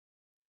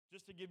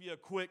Just to give you a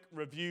quick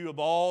review of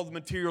all the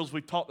materials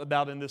we've talked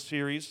about in this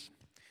series.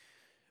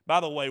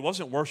 By the way,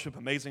 wasn't worship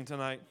amazing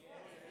tonight?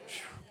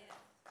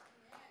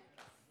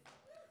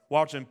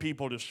 Watching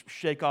people just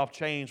shake off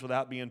chains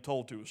without being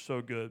told to was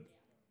so good.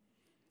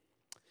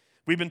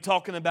 We've been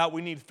talking about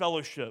we need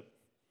fellowship,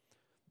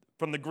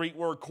 from the Greek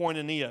word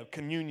koinonia,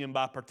 communion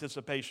by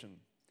participation.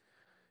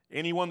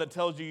 Anyone that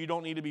tells you you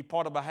don't need to be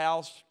part of a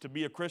house to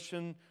be a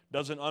Christian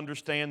doesn't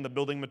understand the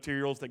building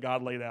materials that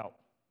God laid out.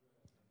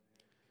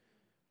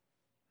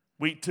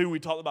 Week 2, we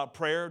talked about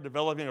prayer,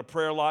 developing a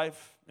prayer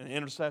life and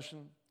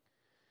intercession.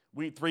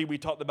 Week 3, we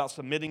talked about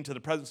submitting to the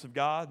presence of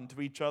God and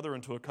to each other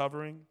and to a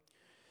covering.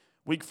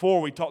 Week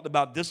 4, we talked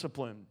about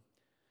discipline,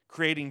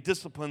 creating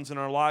disciplines in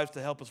our lives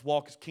to help us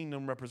walk as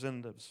kingdom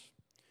representatives.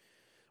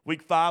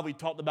 Week 5, we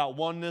talked about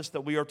oneness,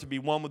 that we are to be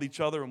one with each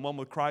other and one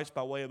with Christ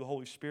by way of the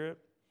Holy Spirit.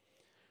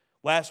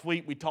 Last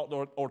week,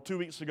 or 2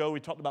 weeks ago,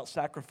 we talked about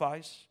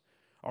sacrifice,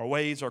 our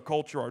ways, our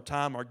culture, our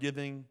time, our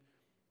giving,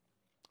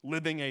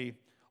 living a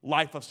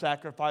life of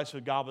sacrifice so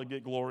God would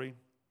get glory.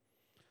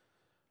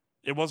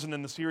 It wasn't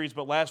in the series,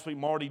 but last week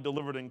Marty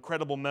delivered an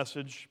incredible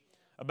message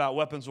about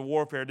weapons of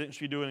warfare. Didn't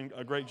she do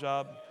a great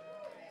job?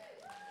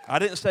 I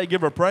didn't say give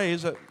her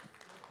praise.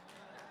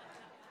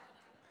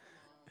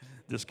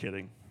 Just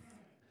kidding.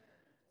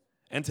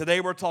 And today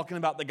we're talking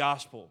about the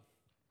gospel.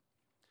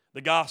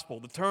 The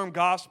gospel. The term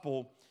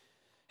gospel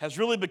has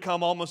really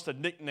become almost a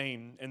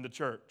nickname in the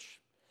church.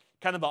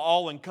 Kind of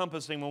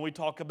all-encompassing. When we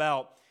talk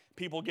about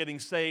people getting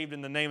saved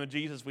in the name of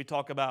Jesus, we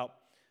talk about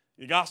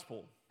the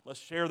gospel. Let's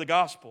share the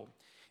gospel.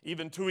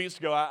 Even 2 weeks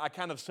ago, I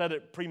kind of said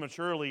it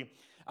prematurely.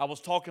 I was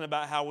talking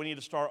about how we need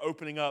to start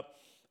opening up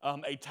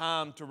a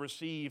time to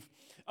receive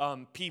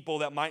people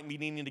that might be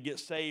needing to get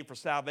saved for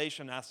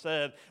salvation. I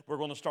said we're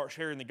going to start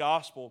sharing the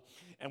gospel.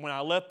 And when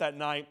I left that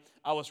night,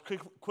 I was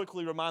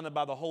quickly reminded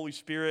by the Holy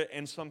Spirit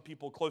and some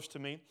people close to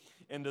me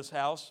in this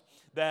house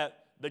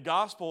that the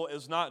gospel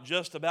is not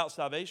just about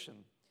salvation.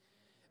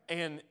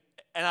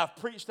 And I've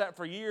preached that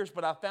for years,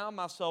 but I found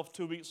myself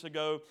 2 weeks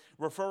ago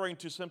referring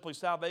to simply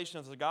salvation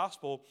as the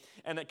gospel,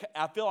 and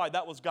I feel like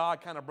that was God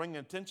kind of bringing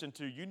attention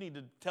to, you need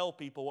to tell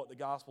people what the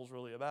gospel is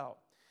really about.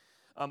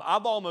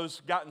 I've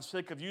almost gotten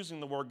sick of using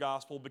the word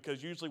gospel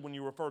because usually when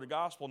you refer to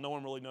gospel, no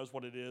one really knows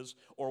what it is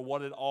or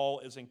what it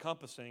all is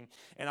encompassing.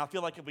 And I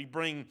feel like if we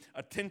bring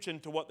attention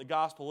to what the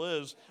gospel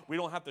is, we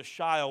don't have to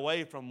shy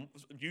away from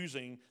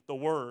using the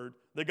word,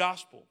 the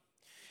gospel.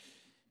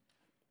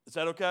 Is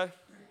that okay?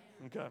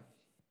 Okay.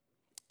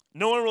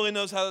 No one really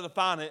knows how to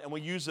define it, and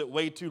we use it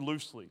way too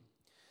loosely.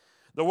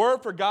 The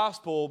word for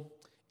gospel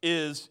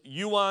is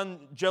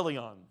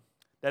euangelion.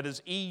 That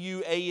is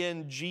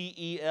E-U-A-N-G-E-L-I-O-N.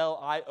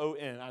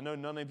 I know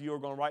none of you are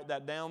going to write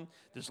that down.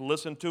 Just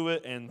listen to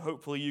it, and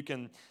hopefully you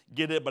can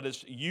get it, but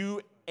it's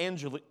euangelion.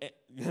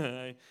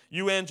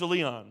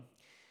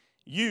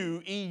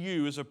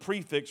 EU, is a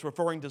prefix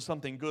referring to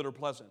something good or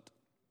pleasant.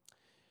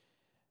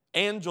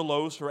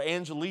 Angelos or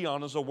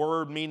angelion is a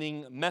word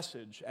meaning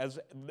message.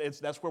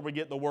 That's where we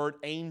get the word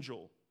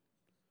angel.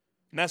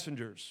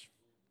 Messengers,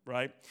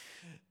 right?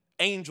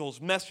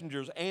 Angels,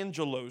 messengers,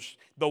 angelos,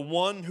 the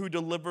one who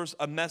delivers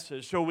a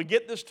message. So we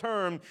get this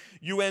term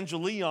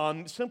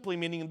euangelion simply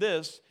meaning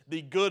this,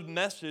 the good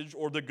message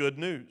or the good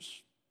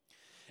news.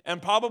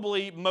 And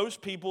probably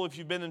most people, if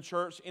you've been in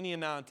church any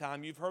amount of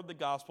time, you've heard the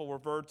gospel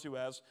referred to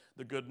as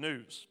the good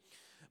news.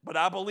 But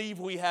I believe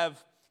we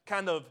have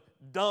kind of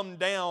dumbed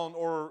down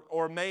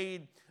or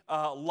made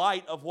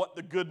light of what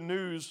the good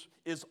news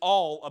is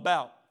all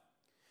about.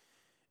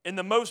 In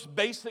the most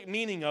basic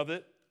meaning of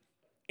it,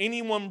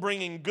 anyone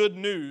bringing good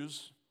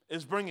news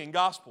is bringing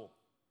gospel.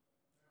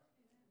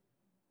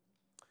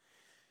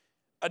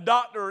 A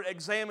doctor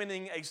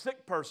examining a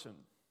sick person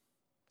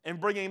and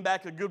bringing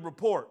back a good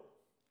report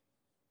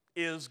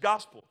is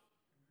gospel.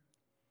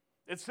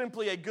 It's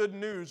simply a good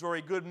news or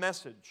a good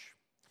message.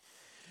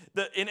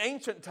 In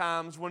ancient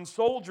times, when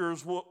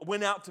soldiers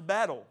went out to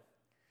battle,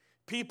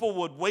 people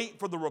would wait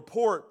for the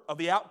report of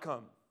the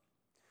outcome,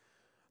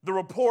 the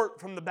report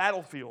from the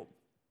battlefield.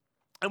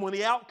 And when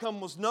the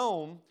outcome was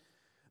known,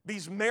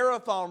 these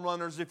marathon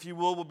runners, if you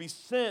will, would be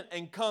sent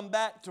and come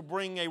back to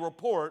bring a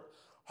report,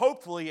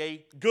 hopefully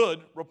a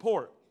good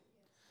report.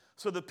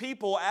 So the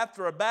people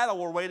after a battle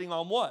were waiting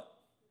on what?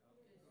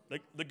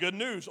 The good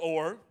news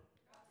or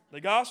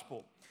the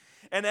gospel.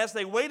 And as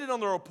they waited on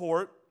the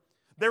report,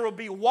 there will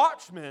be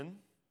watchmen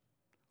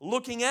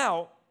looking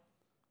out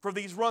for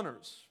these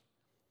runners.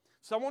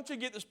 So I want you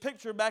to get this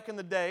picture back in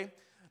the day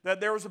that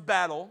there was a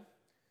battle.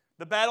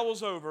 The battle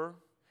was over,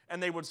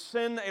 and they would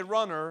send a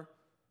runner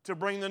to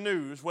bring the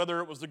news, whether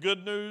it was the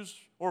good news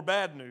or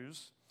bad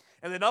news.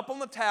 And then up on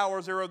the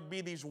towers, there would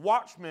be these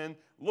watchmen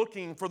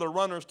looking for the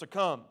runners to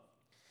come.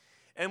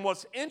 And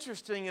what's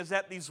interesting is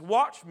that these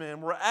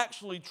watchmen were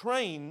actually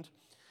trained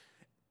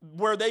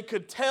where they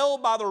could tell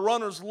by the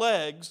runner's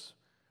legs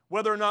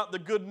whether or not the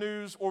good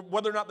news or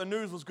whether or not the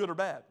news was good or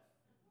bad.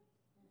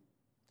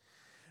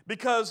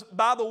 Because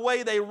by the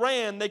way they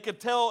ran, they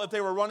could tell if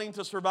they were running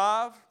to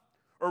survive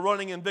or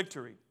running in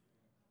victory.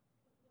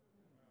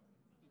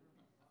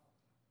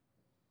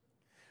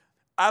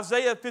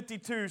 Isaiah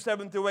 52,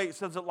 7 through 8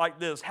 says it like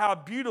this: How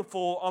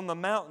beautiful on the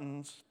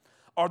mountains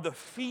are the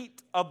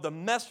feet of the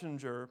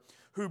messenger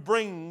who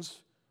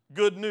brings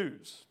good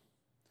news.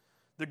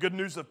 The good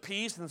news of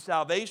peace and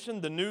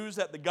salvation, the news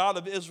that the God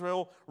of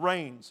Israel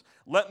reigns.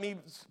 Let me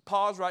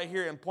pause right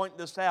here and point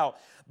this out,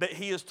 that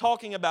he is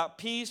talking about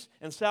peace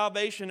and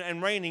salvation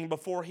and reigning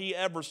before he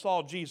ever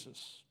saw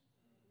Jesus.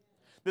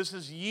 This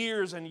is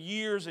years and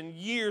years and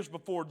years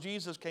before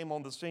Jesus came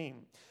on the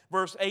scene.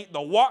 Verse 8,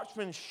 the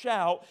watchmen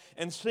shout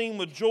and sing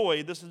with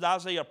joy. This is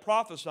Isaiah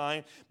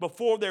prophesying.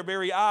 Before their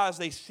very eyes,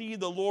 they see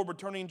the Lord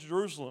returning to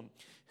Jerusalem.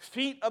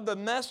 Feet of the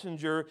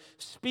messenger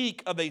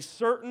speak of a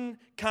certain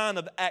kind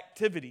of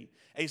activity,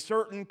 a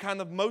certain kind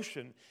of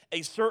motion,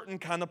 a certain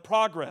kind of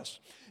progress.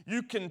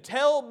 You can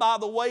tell by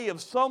the way of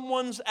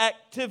someone's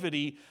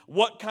activity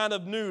what kind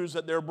of news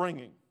that they're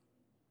bringing,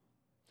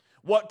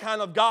 what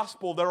kind of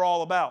gospel they're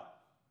all about.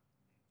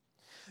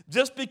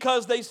 Just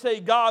because they say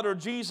God or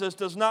Jesus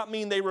does not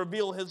mean they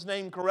reveal his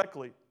name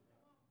correctly.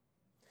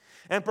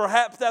 And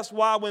perhaps that's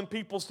why when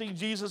people see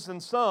Jesus in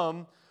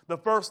some, the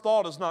first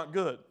thought is not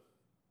good.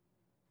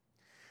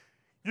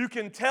 You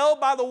can tell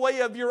by the way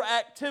of your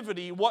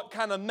activity what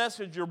kind of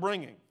message you're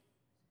bringing.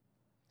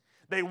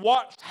 They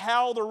watched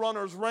how the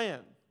runners ran.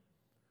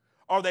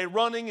 Are they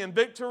running in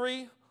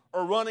victory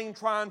or running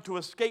trying to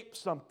escape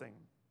something?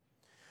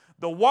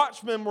 The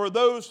watchmen were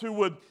those who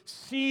would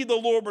see the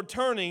Lord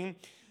returning,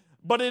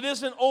 but it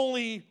isn't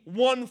only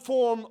one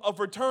form of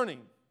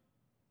returning.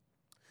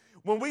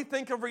 When we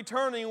think of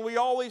returning, we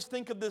always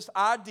think of this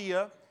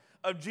idea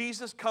of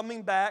Jesus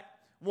coming back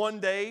one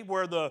day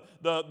where the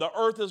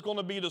earth is going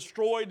to be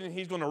destroyed and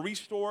he's going to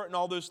restore it and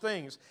all those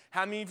things.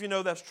 How many of you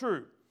know that's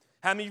true?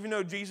 How many of you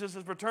know Jesus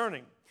is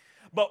returning?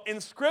 But in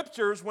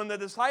scriptures, when the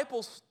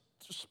disciples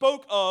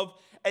spoke of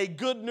a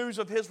good news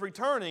of his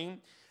returning,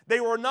 they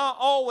were not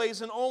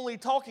always and only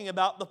talking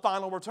about the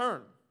final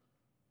return.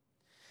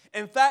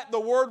 In fact, the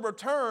word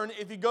return,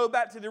 if you go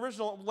back to the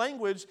original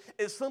language,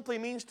 it simply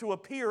means to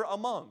appear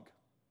among.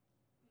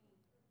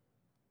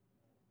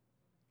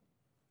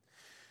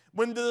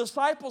 When the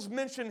disciples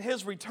mentioned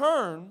his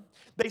return,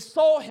 they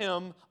saw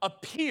him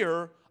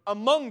appear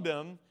among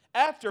them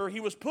after he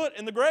was put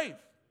in the grave.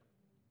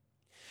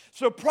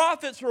 So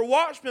prophets or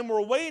watchmen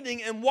were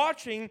waiting and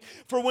watching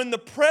for when the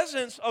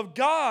presence of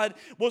God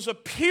was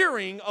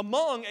appearing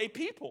among a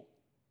people.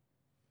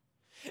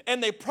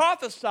 And they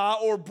prophesy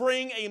or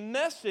bring a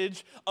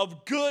message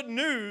of good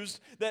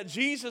news that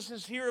Jesus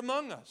is here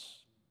among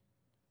us.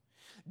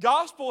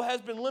 Gospel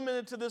has been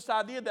limited to this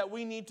idea that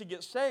we need to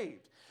get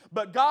saved.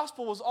 But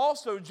gospel is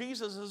also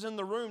Jesus is in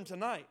the room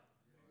tonight.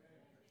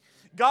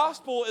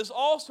 Gospel is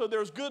also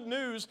there's good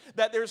news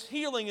that there's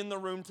healing in the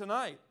room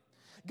tonight.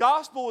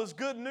 Gospel is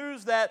good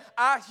news that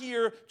I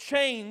hear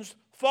chains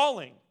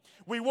falling.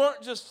 We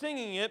weren't just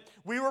singing it,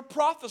 we were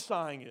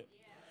prophesying it.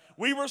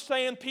 We were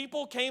saying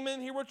people came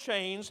in here with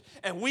chains,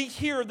 and we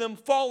hear them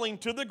falling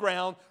to the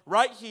ground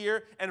right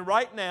here and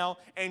right now,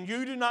 and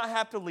you do not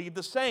have to leave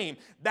the same.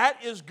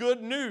 That is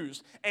good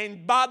news.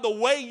 And by the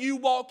way you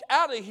walk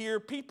out of here,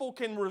 people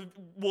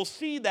will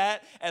see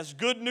that as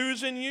good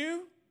news in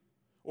you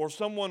or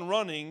someone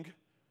running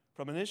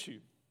from an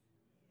issue.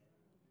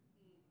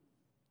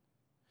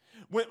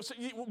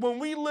 When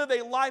we live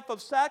a life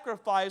of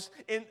sacrifice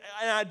in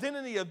an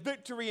identity of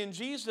victory in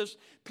Jesus,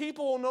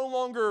 people will no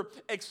longer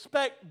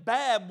expect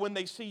bad when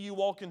they see you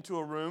walk into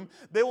a room.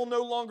 They will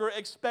no longer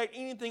expect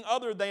anything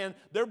other than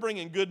they're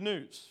bringing good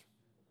news.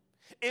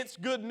 It's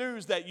good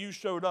news that you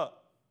showed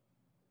up.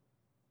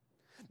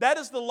 That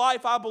is the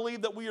life I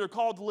believe that we are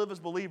called to live as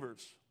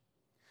believers.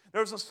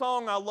 There's a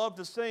song I love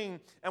to sing,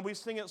 and we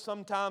sing it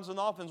sometimes and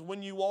often.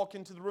 When you walk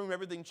into the room,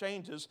 everything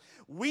changes.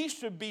 We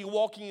should be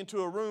walking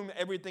into a room,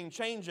 everything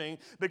changing,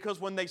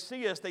 because when they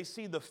see us, they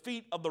see the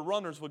feet of the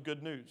runners with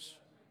good news.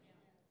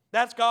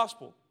 That's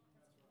gospel.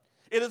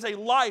 It is a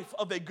life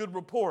of a good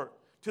report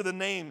to the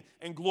name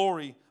and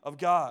glory of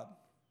God.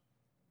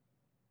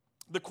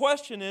 The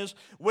question is,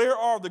 where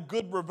are the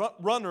good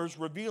runners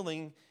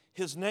revealing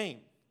his name?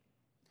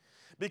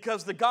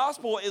 Because the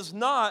gospel is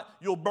not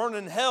you'll burn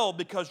in hell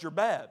because you're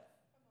bad.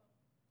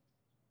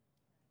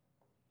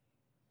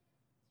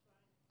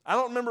 I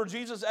don't remember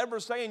Jesus ever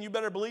saying you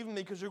better believe in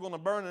me because you're going to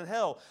burn in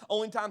hell.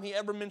 Only time he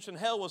ever mentioned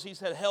hell was he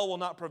said hell will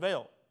not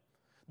prevail.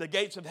 The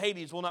gates of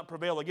Hades will not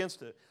prevail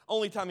against it.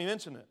 Only time he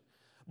mentioned it.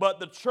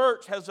 But the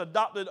church has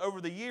adopted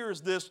over the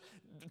years this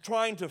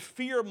trying to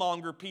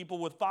fearmonger people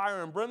with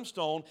fire and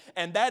brimstone,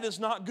 and that is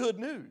not good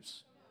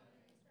news.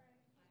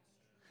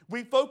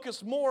 We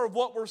focus more of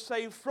what we're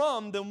saved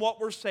from than what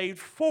we're saved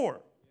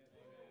for.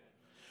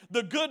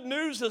 The good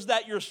news is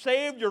that you're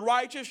saved, you're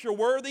righteous, you're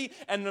worthy,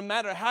 and no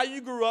matter how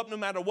you grew up, no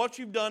matter what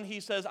you've done, he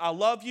says, I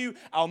love you,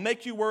 I'll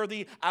make you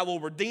worthy, I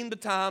will redeem the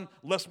time,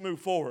 let's move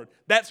forward.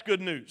 That's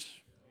good news.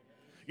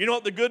 You know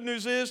what the good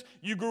news is?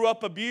 You grew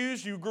up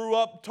abused, you grew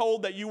up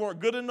told that you weren't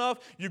good enough,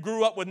 you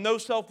grew up with no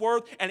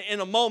self-worth, and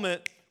in a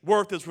moment,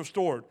 worth is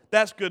restored.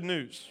 That's good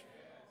news.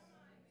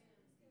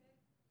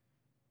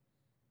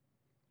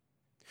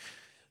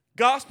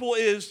 Gospel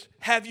is,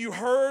 have you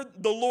heard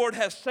the Lord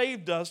has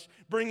saved us,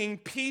 bringing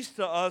peace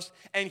to us,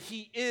 and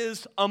he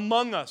is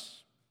among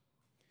us.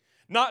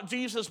 Not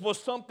Jesus was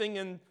something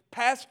in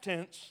past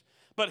tense,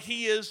 but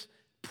he is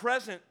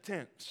present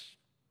tense.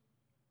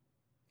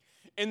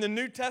 In the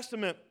New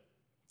Testament,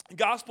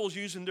 gospel is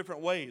used in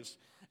different ways.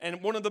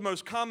 And one of the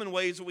most common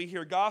ways that we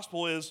hear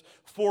gospel is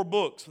 4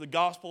 books: the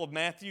Gospel of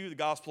Matthew, the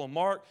Gospel of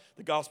Mark,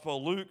 the Gospel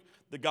of Luke,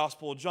 the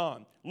Gospel of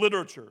John.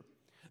 Literature.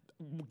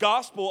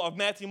 Gospel of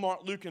Matthew,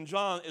 Mark, Luke, and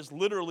John is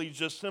literally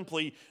just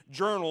simply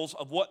journals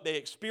of what they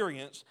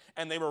experienced,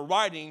 and they were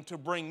writing to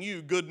bring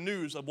you good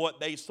news of what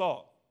they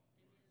saw.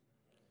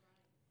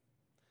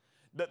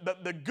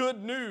 The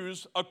good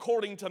news,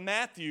 according to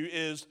Matthew,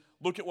 is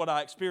look at what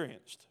I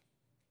experienced.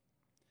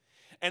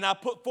 And I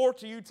put forth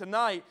to you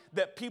tonight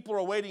that people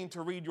are waiting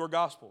to read your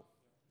gospel.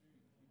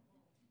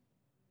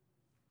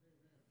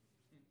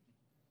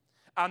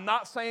 I'm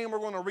not saying we're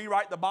going to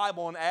rewrite the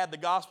Bible and add the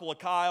gospel of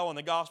Kyle and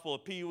the gospel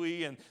of Pee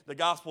Wee and the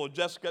gospel of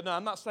Jessica. No,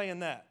 I'm not saying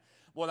that.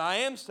 What I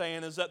am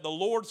saying is that the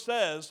Lord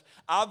says,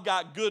 I've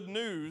got good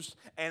news,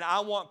 and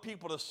I want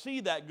people to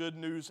see that good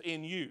news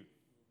in you.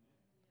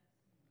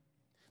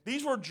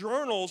 These were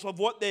journals of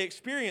what they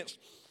experienced.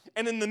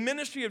 And in the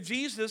ministry of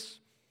Jesus,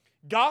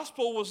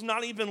 gospel was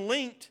not even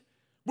linked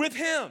with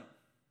him.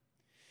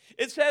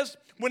 It says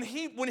when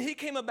he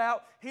came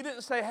about, he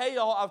didn't say, hey,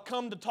 y'all, I've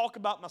come to talk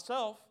about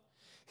myself.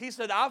 He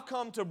said, I've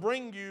come to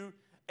bring you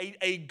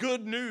a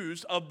good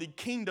news of the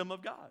kingdom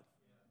of God.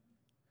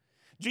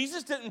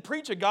 Jesus didn't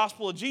preach a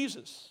gospel of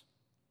Jesus.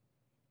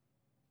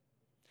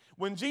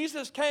 When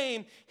Jesus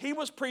came, he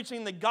was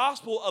preaching the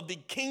gospel of the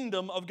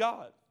kingdom of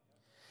God.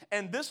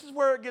 And this is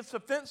where it gets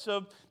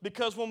offensive,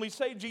 because when we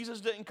say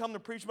Jesus didn't come to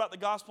preach about the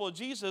gospel of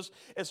Jesus,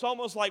 it's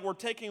almost like we're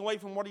taking away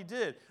from what he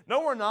did.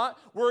 No, we're not.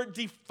 We're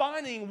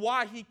defining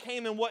why he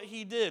came and what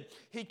he did.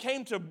 He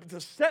came to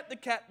set the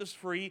captives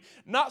free,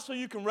 not so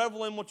you can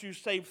revel in what you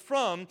saved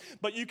from,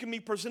 but you can be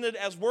presented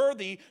as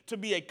worthy to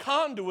be a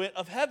conduit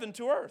of heaven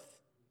to earth.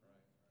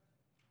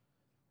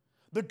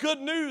 The good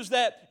news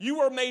that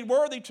you are made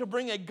worthy to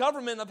bring a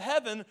government of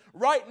heaven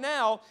right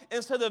now,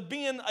 instead of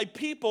being a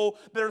people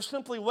that are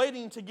simply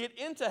waiting to get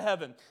into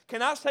heaven.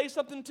 Can I say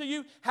something to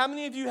you? How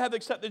many of you have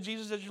accepted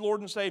Jesus as your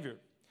Lord and Savior?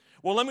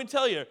 Well, let me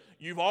tell you,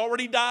 you've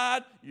already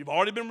died, you've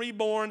already been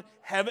reborn,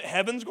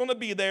 heaven's going to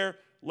be there.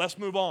 Let's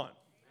move on.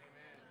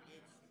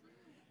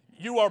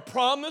 You are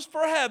promised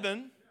for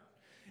heaven.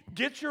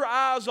 Get your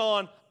eyes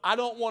on, I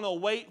don't want to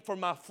wait for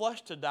my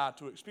flesh to die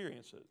to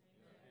experience it.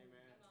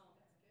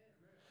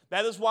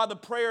 That is why the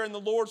prayer in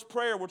the Lord's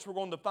Prayer, which we're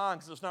going to define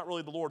because it's not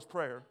really the Lord's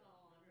Prayer.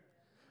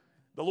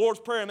 The Lord's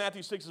Prayer in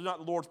Matthew 6 is not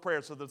the Lord's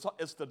Prayer. So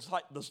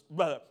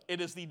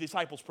it is the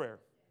disciples' prayer.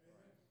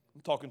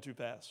 I'm talking too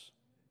fast.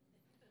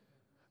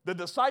 The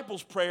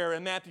disciples' prayer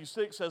in Matthew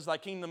 6 says, thy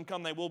kingdom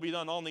come, thy will be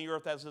done on the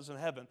earth as it is in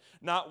heaven.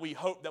 Not we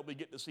hope that we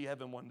get to see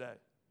heaven one day.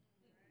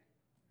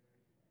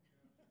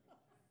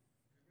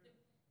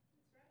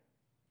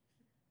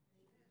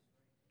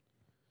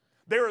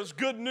 There is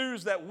good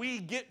news that we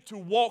get to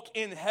walk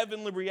in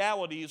heavenly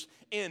realities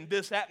in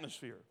this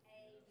atmosphere.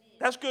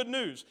 That's good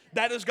news.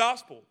 That is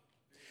gospel.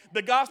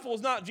 The gospel is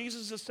not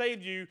Jesus has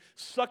saved you,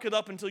 suck it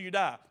up until you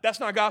die.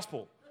 That's not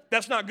gospel.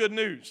 That's not good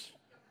news.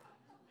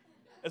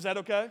 Is that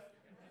okay?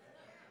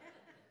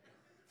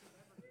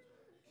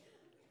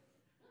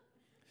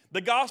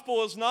 The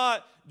gospel is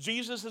not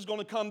Jesus is going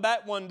to come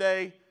back one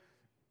day,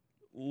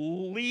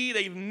 lead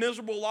a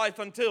miserable life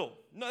until.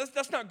 No,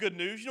 that's not good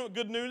news. You know what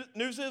good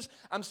news is?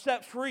 I'm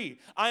set free.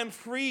 I am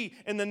free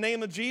in the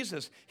name of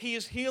Jesus. He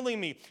is healing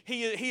me.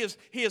 He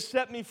has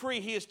set me free.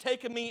 He has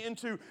taken me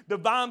into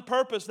divine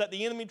purpose that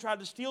the enemy tried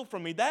to steal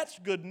from me. That's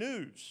good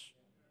news.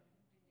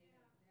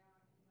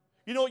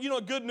 You know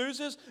what good news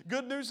is?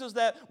 Good news is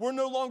that we're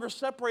no longer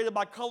separated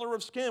by color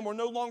of skin. We're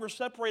no longer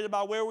separated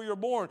by where we were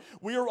born.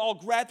 We are all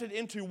grafted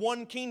into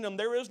one kingdom.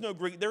 There is no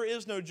Greek. There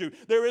is no Jew.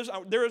 There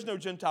is no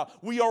Gentile.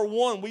 We are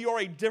one. We are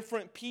a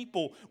different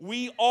people.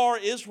 We are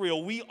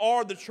Israel. We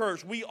are the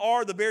church. We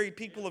are the very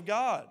people of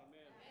God.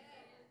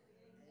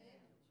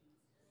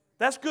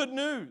 That's good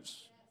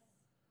news.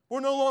 We're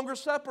no longer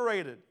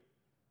separated.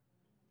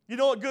 You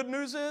know what good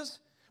news is?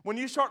 When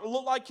you start to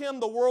look like him,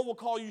 the world will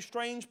call you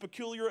strange,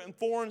 peculiar, and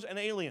foreigns and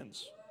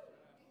aliens.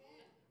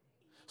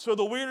 So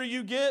the weirder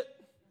you get,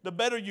 the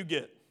better you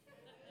get.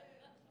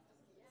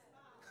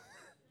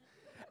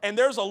 And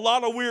there's a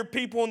lot of weird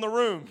people in the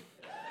room.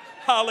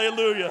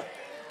 Hallelujah.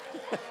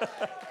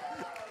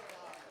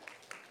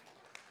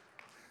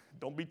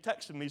 Don't be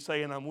texting me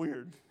saying I'm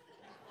weird.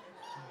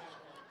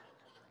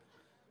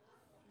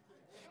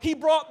 He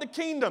brought the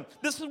kingdom.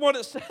 This is what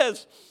it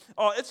says.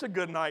 Oh, it's a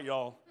good night,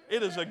 y'all.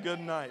 It is a good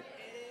night.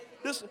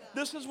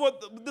 This is what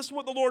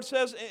the Lord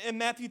says in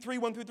Matthew 3,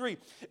 1 through 3.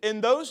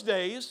 In those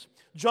days,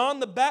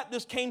 John the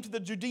Baptist came to the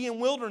Judean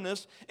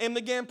wilderness and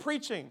began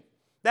preaching.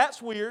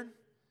 That's weird.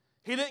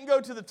 He didn't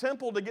go to the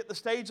temple to get the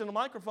stage and the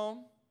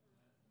microphone.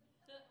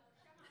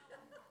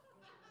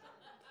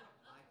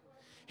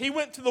 He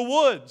went to the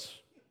woods.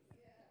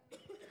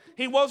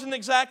 He wasn't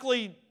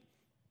exactly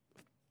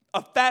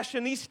A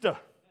fashionista.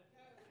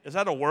 Is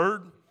that a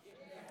word?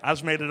 I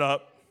just made it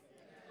up.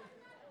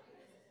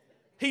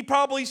 He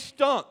probably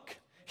stunk.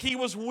 He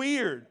was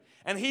weird.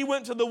 And he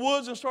went to the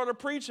woods and started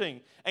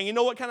preaching. And you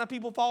know what kind of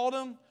people followed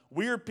him?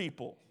 Weird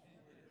people.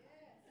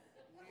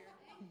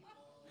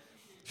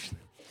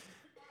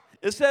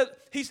 It said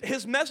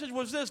his message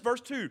was this,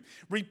 verse 2.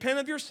 Repent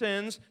of your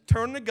sins,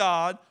 turn to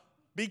God,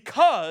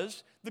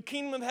 because the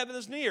kingdom of heaven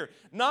is near.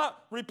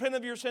 Not repent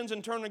of your sins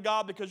and turn to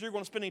God because you're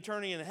going to spend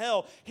eternity in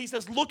hell. He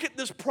says, look at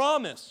this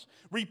promise.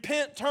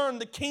 Repent, turn,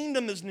 the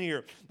kingdom is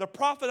near. The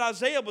prophet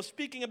Isaiah was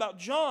speaking about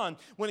John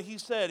when he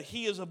said,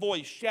 he is a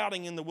voice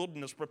shouting in the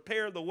wilderness,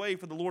 prepare the way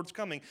for the Lord's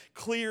coming,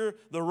 clear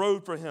the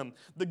road for him.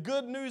 The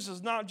good news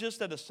is not just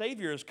that a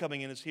Savior is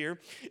coming and is here.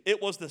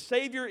 It was the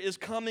Savior is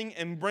coming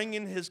and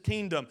bringing his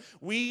kingdom.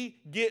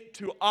 We get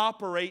to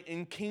operate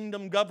in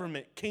kingdom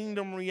government,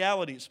 kingdom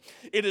realities.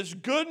 It is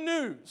good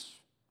news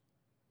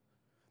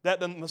that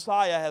the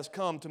Messiah has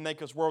come to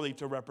make us worthy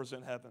to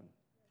represent heaven.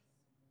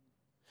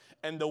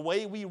 And the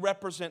way we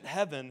represent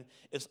heaven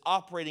is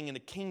operating in a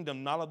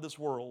kingdom not of this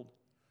world,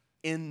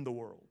 in the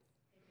world.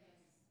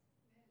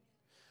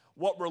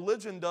 What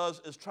religion does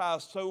is try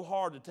so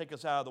hard to take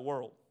us out of the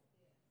world.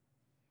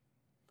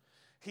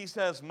 He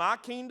says, my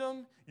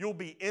kingdom, you'll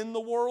be in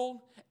the world,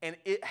 and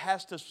it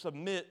has to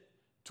submit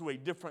to a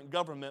different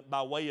government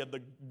by way of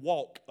the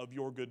walk of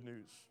your good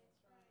news.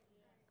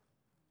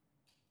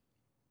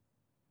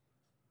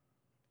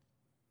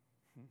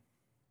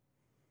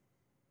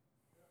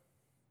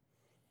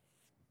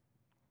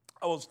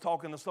 I was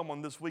talking to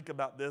someone this week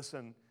about this,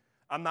 and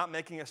I'm not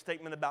making a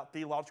statement about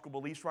theological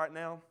beliefs right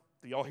now.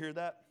 Do y'all hear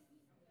that?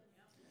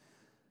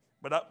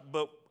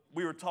 But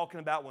we were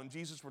talking about when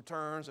Jesus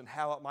returns and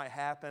how it might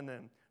happen,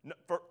 and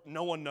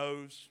no one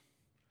knows.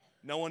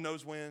 No one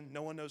knows when,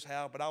 no one knows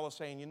how. But I was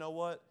saying, you know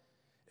what?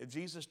 If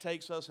Jesus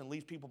takes us and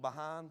leaves people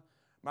behind,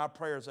 my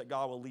prayer is that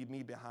God will leave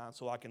me behind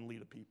so I can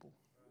lead a people.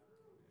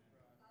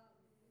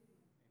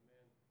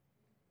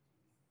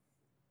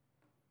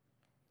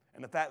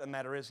 And the fact of the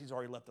matter is, he's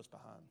already left us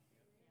behind.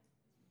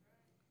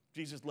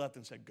 Jesus left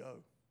and said, go.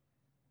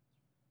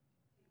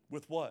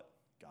 With what?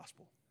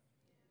 Gospel.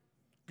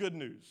 Good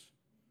news.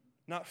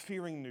 Not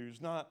fearing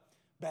news, not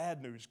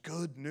bad news,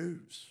 good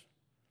news.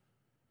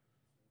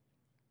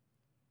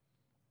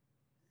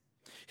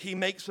 He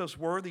makes us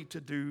worthy to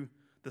do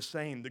the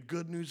same. The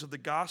good news of the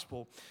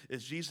gospel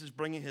is Jesus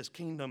bringing his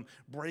kingdom,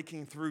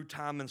 breaking through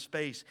time and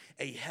space,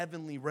 a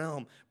heavenly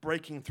realm,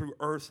 breaking through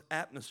earth's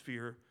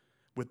atmosphere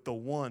with the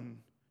one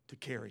to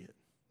carry it,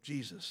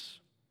 Jesus.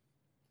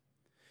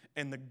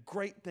 And the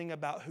great thing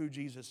about who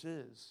Jesus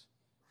is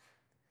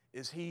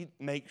he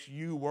makes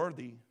you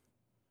worthy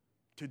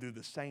to do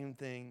the same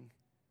thing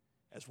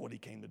as what he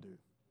came to do.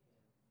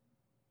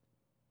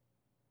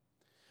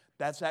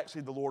 That's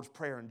actually the Lord's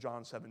Prayer in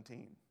John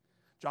 17.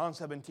 John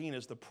 17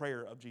 is the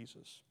prayer of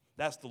Jesus.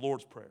 That's the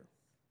Lord's Prayer.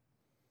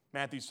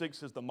 Matthew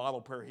 6 is the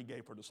model prayer he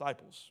gave for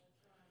disciples.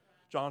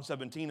 John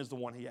 17 is the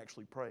one he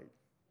actually prayed.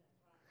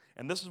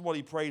 And this is what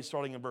he prayed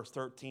starting in verse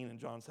 13 in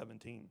John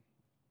 17.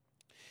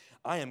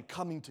 I am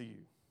coming to you.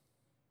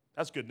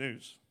 That's good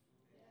news.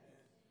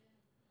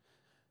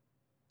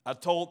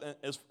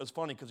 It's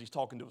funny because he's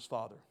talking to his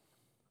Father.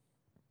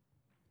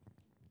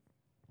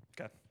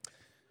 Okay.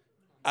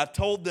 I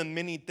told them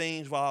many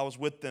things while I was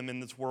with them in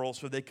this world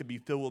so they could be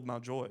filled with my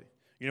joy.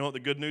 You know what the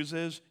good news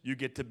is? You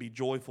get to be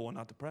joyful and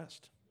not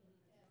depressed.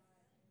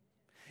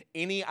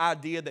 Any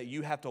idea that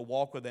you have to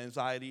walk with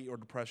anxiety or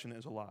depression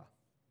is a lie.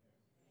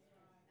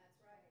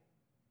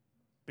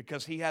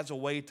 Because he has a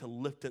way to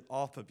lift it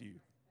off of you.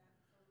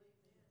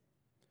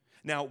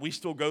 Now, we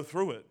still go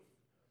through it.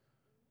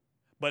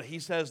 But he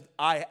says,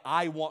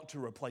 I want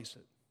to replace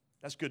it.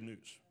 That's good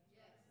news.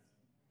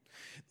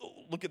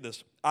 Look at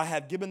this. I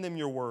have given them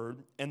your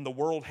word, and the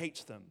world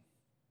hates them.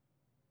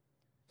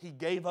 He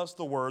gave us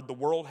the word. The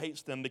world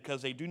hates them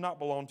because they do not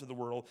belong to the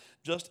world,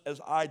 just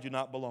as I do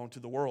not belong to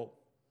the world.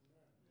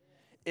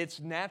 It's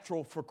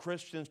natural for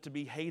Christians to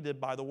be hated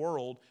by the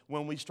world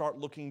when we start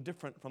looking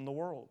different from the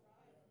world.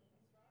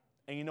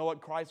 And you know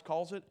what Christ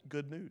calls it?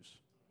 Good news.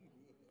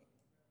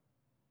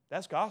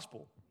 That's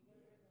gospel.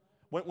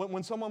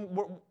 When someone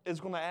is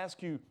going to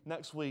ask you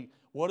next week,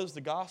 what is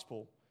the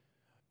gospel?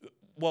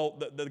 Well,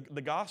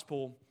 the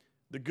gospel,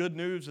 the good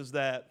news is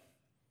that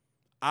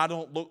I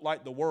don't look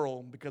like the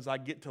world because I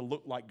get to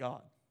look like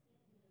God.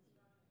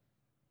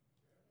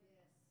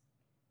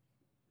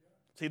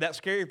 See, that's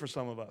scary for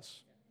some of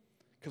us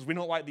because we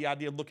don't like the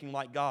idea of looking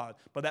like God,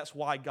 but that's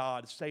why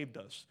God saved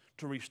us,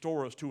 to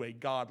restore us to a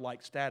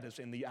God-like status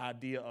in the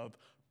idea of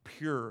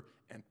pure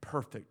and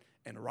perfect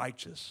and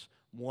righteous,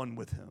 one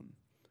with him.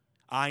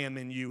 I am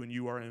in you and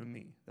you are in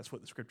me. That's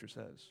what the scripture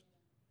says.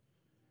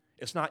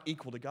 It's not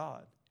equal to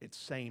God. It's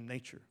same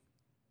nature.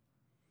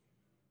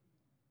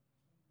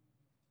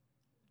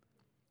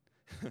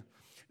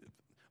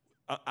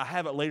 I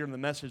have it later in the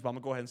message, but I'm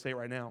going to go ahead and say it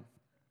right now.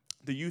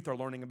 The youth are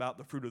learning about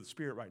the fruit of the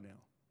Spirit right now.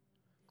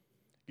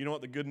 You know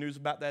what the good news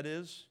about that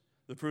is?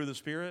 The fruit of the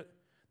Spirit?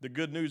 The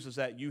good news is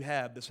that you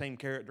have the same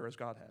character as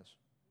God has.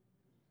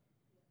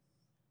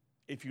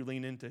 if you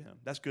lean into him.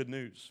 That's good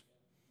news.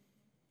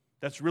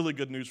 That's really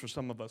good news for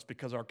some of us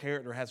because our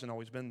character hasn't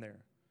always been there.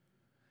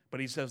 But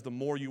he says the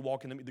more you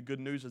walk in the good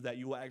news is that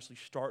you will actually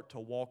start to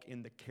walk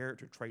in the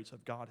character traits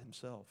of God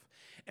himself.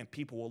 And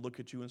people will look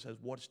at you and say,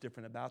 what's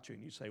different about you?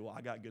 And you say, well,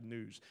 I got good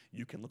news.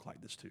 You can look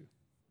like this too.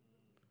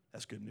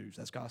 That's good news.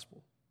 That's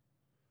gospel.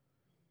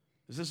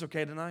 Is this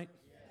okay tonight?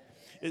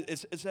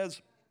 It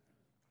says,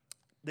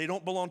 they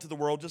don't belong to the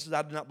world, just as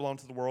I do not belong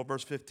to the world.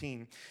 Verse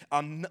 15.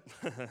 I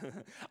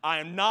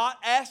am not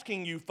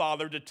asking you,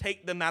 Father, to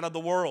take them out of the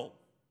world.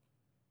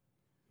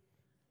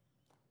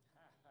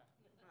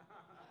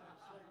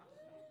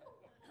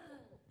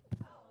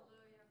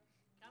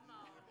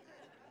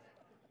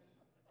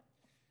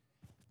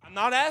 I'm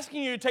not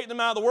asking you to take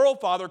them out of the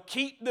world, Father.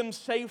 Keep them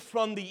safe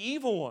from the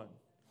evil one.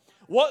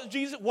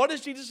 What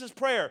is Jesus'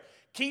 prayer?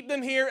 Keep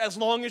them here as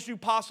long as you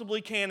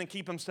possibly can and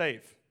keep them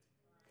safe.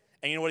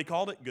 And you know what he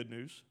called it? Good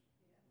news.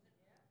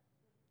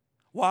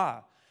 Why?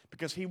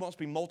 Because he wants to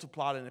be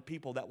multiplied in a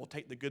people that will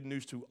take the good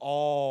news to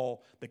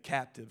all the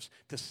captives,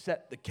 to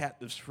set the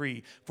captives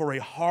free, for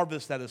a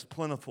harvest that is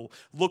plentiful,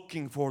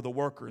 looking for the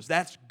workers.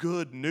 That's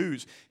good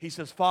news. He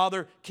says,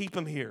 Father, keep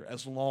them here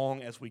as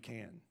long as we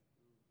can.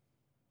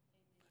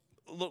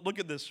 Look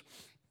at this.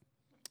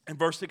 In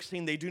verse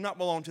 16, they do not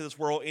belong to this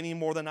world any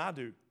more than I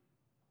do.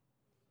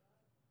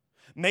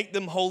 Make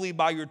them holy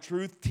by your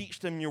truth. Teach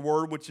them your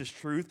word, which is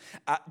truth.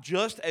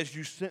 Just as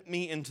you sent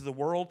me into the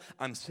world,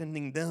 I'm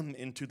sending them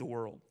into the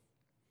world.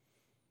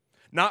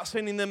 Not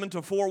sending them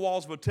into four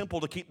walls of a temple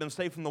to keep them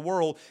safe from the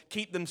world.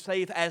 Keep them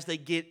safe as they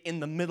get in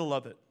the middle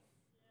of it.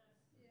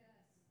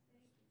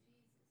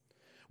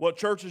 What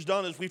church has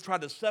done is we've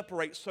tried to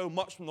separate so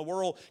much from the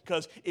world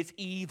because it's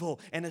evil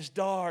and it's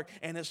dark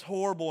and it's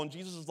horrible. And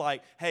Jesus is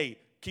like, hey,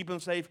 keep them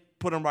safe,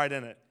 put them right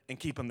in it, and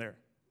keep them there.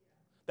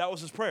 That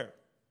was his prayer.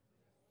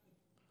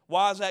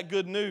 Why is that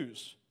good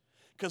news?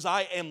 Because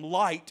I am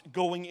light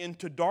going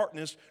into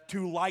darkness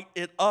to light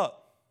it up.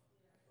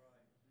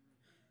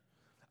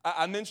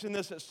 I mentioned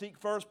this at Seek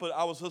First, but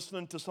I was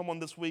listening to someone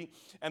this week,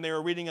 and they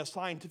were reading a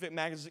scientific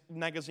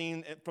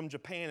magazine from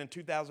Japan in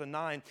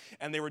 2009,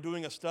 and they were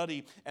doing a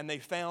study, and they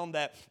found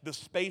that the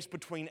space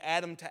between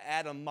atom to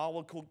atom,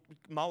 molecule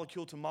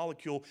to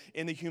molecule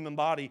in the human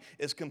body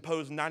is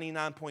composed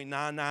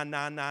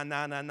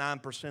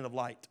 99.9999999% of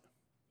light.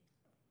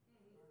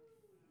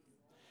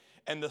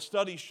 And the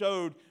study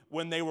showed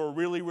when they were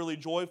really, really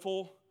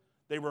joyful,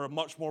 they were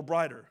much more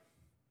brighter.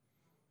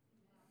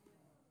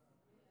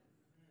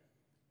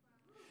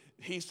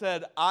 He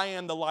said, I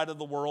am the light of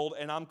the world,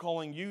 and I'm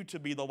calling you to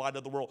be the light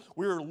of the world.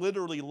 We're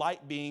literally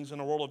light beings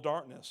in a world of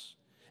darkness.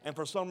 And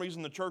for some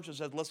reason, the church has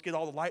said, let's get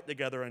all the light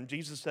together. And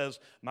Jesus says,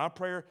 my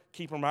prayer,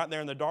 keep them right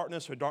there in the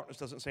darkness, so darkness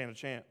doesn't stand a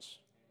chance.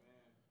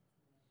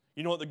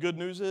 You know what the good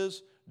news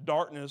is?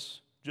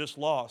 Darkness just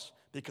lost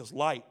because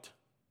light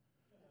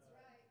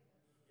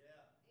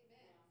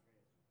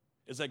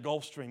is at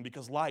Gulfstream,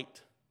 because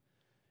light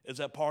is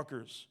at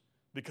Parker's,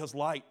 because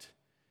light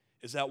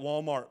is at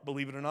Walmart,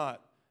 believe it or not.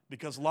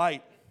 Because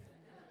light.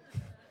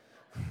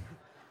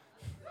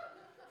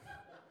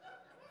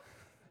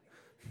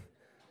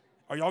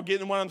 Are y'all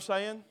getting what I'm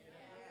saying?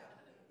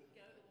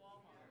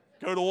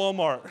 Go to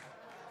Walmart.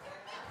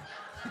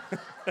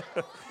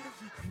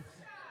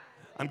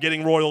 I'm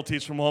getting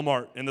royalties from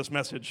Walmart in this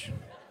message.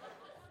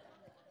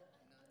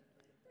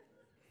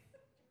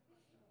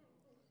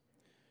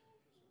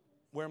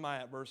 Where am I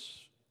at?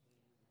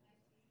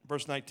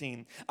 Verse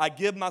 19, I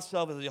give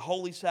myself as a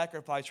holy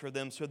sacrifice for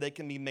them so they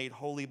can be made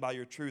holy by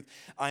your truth.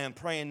 I am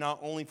praying not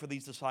only for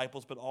these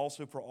disciples, but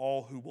also for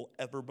all who will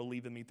ever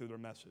believe in me through their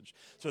message.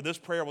 So this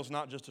prayer was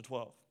not just to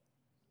 12.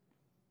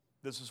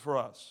 This is for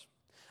us.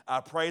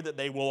 I pray that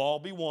they will all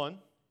be one,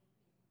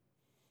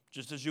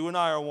 just as you and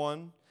I are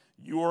one.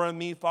 You are in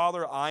me,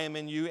 Father, I am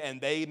in you,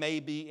 and they may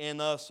be in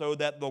us so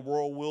that the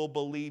world will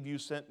believe you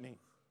sent me.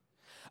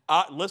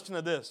 Listen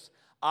to this.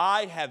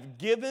 I have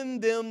given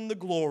them the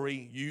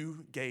glory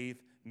you gave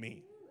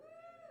me,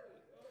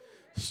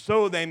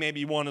 so they may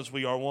be one as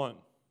we are one.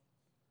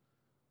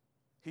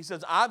 He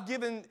says,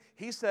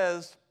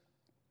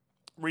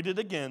 read it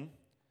again,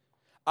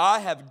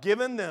 I have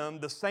given them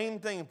the same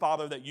thing,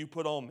 Father, that you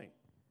put on me.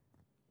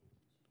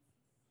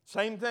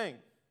 Same thing.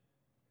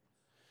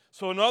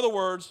 So in other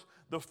words,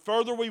 the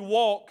further we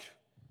walk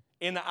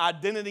in the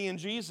identity in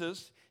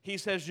Jesus, he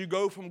says you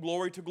go from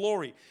glory to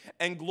glory.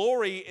 And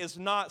glory is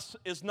not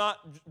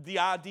the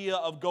idea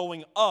of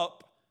going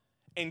up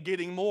and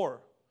getting more.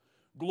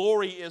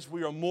 Glory is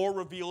we are more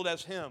revealed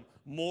as him,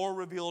 more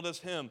revealed as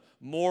him,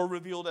 more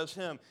revealed as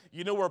him.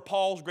 You know where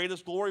Paul's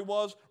greatest glory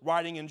was?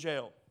 Writing in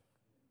jail.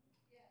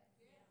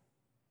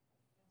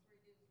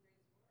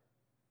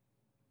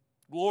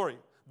 Glory,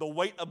 the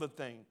weight of a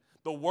thing.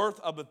 The worth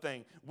of a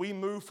thing. We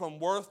move from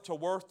worth to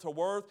worth to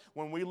worth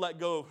when we let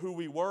go of who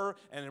we were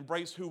and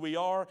embrace who we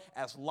are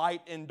as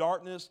light in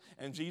darkness.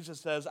 And Jesus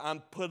says,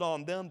 I'm put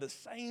on them the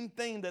same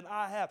thing that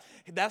I have.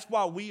 That's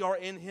why we are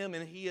in him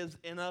and he is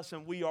in us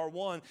and we are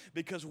one,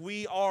 because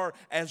we are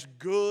as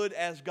good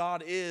as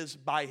God is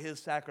by his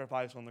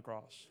sacrifice on the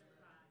cross.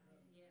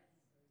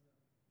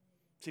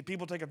 See,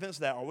 people take offense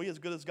to that. Are we as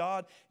good as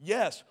God?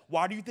 Yes.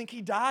 Why do you think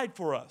He died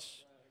for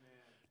us?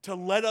 To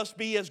let us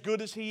be as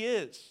good as He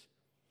is.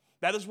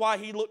 That is why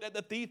He looked at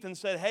the thief and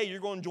said, hey, you're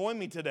going to join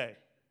me today.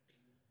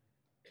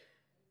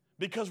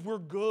 Because we're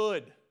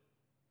good.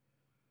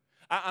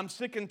 I'm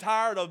sick and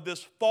tired of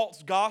this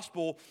false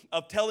gospel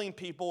of telling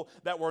people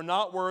that we're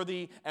not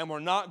worthy and we're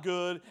not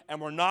good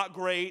and we're not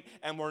great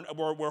and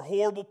we're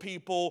horrible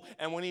people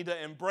and we need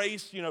to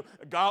embrace,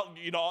 God,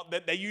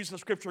 that they use the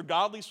scripture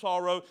godly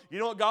sorrow. You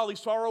know what godly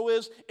sorrow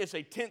is? It's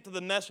a tenth of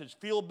the message.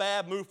 Feel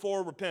bad, move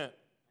forward, repent.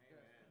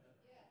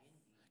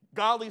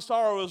 Godly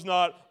sorrow is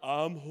not,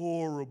 I'm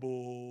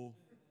horrible.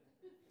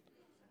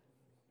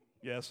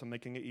 Yes, I'm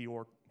making an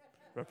Eeyore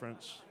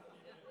reference.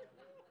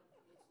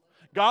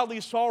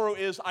 Godly sorrow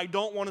is, I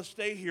don't want to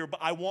stay here, but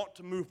I want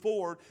to move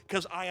forward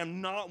because I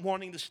am not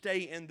wanting to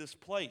stay in this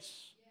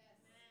place.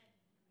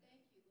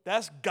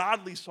 That's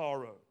godly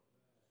sorrow.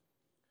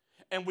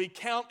 And we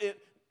count it,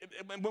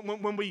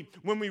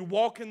 when we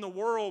walk in the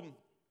world,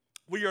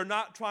 we are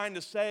not trying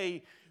to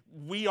say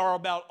we are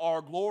about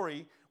our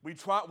glory. We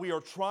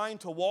are trying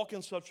to walk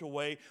in such a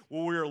way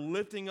where we are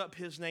lifting up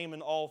His name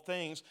in all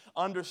things,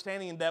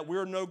 understanding that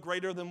we're no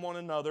greater than one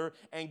another.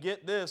 And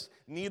get this,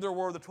 neither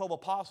were the 12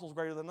 apostles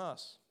greater than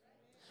us.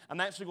 I'm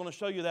actually going to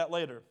show you that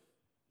later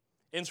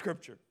in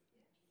Scripture.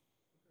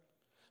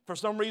 For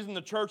some reason,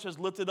 the church has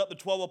lifted up the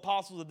 12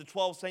 apostles and the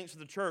 12 saints of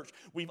the church.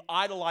 We've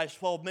idolized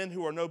 12 men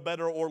who are no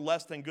better or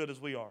less than good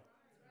as we are.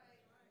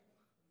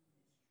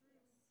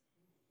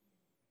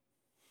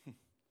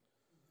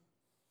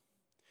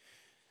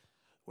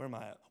 Where am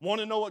I at?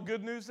 Want to know what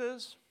good news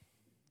is?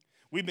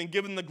 We've been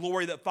given the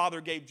glory that Father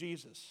gave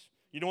Jesus.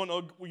 You want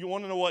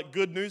to know what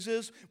good news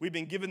is? We've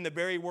been given the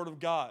very Word of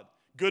God.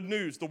 Good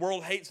news, the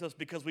world hates us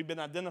because we've been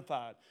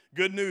identified.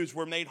 Good news,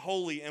 we're made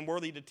holy and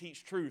worthy to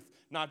teach truth,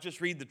 not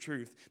just read the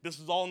truth. This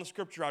is all in the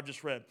scripture I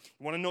just read.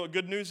 You want to know what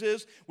good news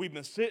is? We've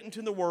been sent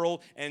into the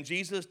world, and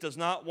Jesus does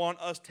not want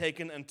us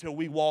taken until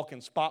we walk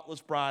in spotless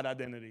bride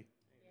identity.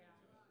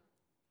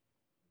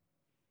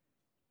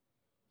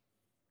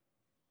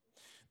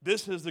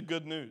 This is the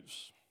good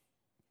news.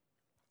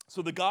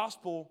 So the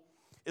gospel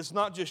is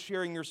not just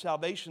sharing your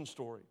salvation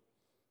story.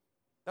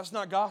 That's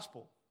not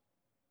gospel.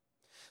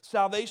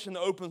 Salvation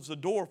opens the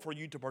door for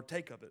you to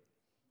partake of it.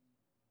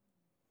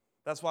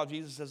 That's why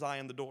Jesus says, I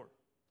am the door.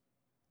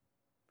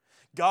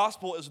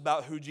 Gospel is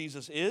about who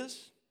Jesus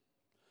is,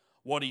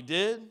 what He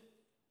did,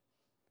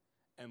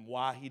 and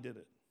why He did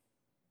it.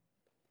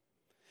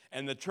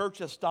 And the church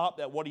has stopped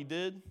at what He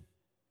did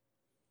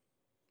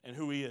and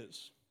who He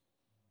is.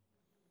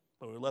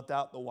 But we left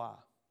out the why,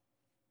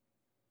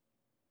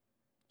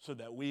 so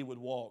that we would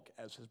walk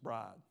as His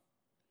bride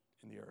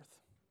in the earth.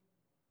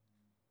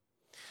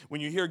 When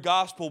you hear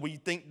gospel, we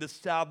think the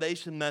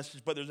salvation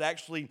message, but there's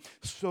actually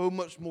so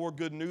much more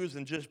good news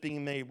than just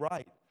being made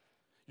right.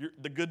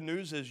 The good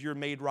news is you're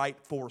made right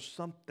for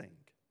something.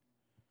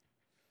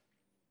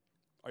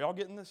 Are y'all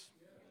getting this?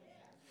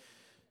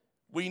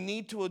 We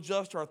need to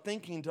adjust our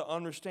thinking to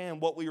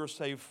understand what we are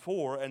saved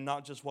for and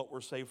not just what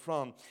we're saved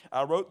from.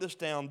 I wrote this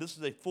down. This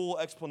is a full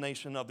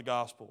explanation of the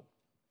gospel.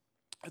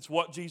 It's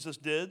what Jesus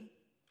did.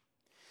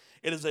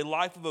 It is a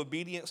life of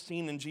obedience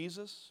seen in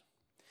Jesus.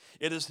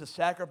 It is His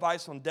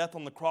sacrifice on death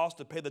on the cross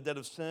to pay the debt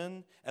of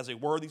sin as a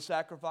worthy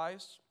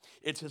sacrifice.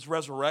 It's His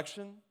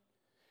resurrection,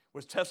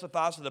 which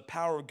testifies to the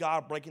power of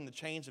God breaking the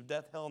chains of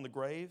death, hell, and the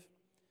grave.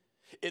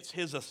 It's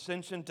His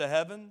ascension to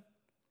heaven.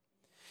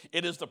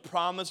 It is the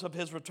promise of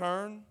His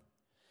return,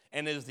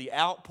 and it is the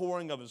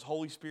outpouring of His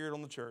Holy Spirit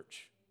on the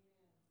church.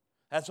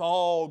 That's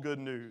all good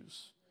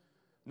news,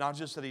 not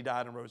just that He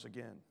died and rose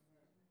again.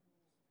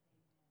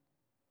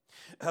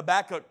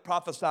 Habakkuk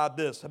prophesied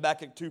this,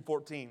 Habakkuk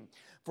 2:14.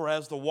 For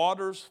as the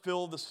waters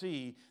fill the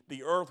sea,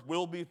 the earth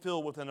will be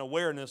filled with an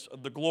awareness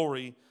of the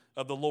glory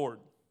of the Lord.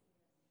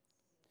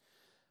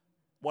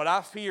 What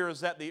I fear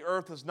is that the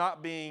earth is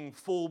not being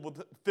filled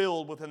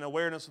with an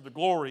awareness of the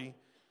glory.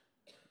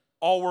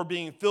 All we're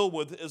being filled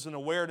with is an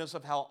awareness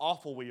of how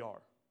awful we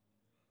are.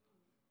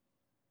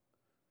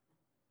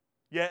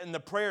 Yet in the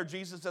prayer,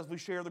 Jesus says we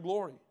share the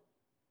glory.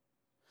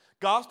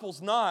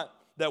 Gospel's not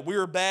that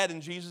we're bad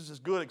and Jesus is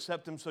good,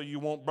 accept Him so you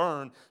won't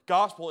burn.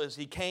 Gospel is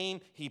He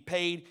came, He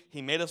paid,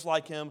 He made us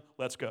like Him,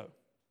 let's go.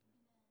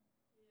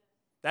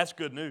 That's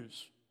good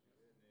news.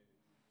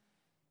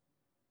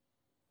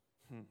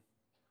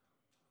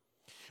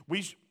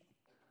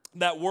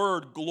 That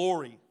word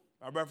glory,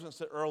 I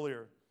referenced it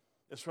earlier.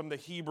 It's from the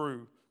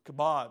Hebrew,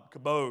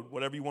 kabod,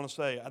 whatever you want to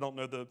say. I don't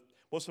know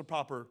what's the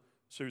proper,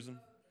 Susan?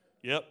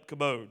 Yep,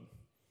 kabod.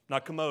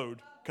 Not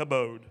commode,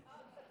 kabod.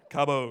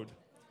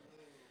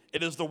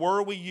 It is the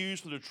word we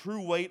use for the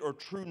true weight or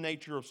true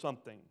nature of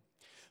something.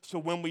 So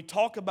when we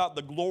talk about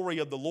the glory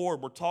of the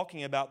Lord, we're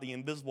talking about the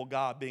invisible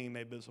God being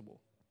made visible.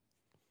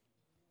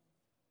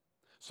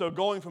 So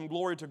going from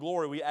glory to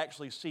glory, we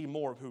actually see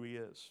more of who He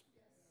is.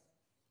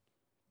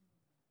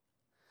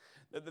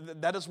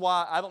 That is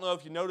why, I don't know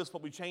if you noticed,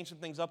 but we changed some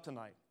things up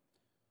tonight.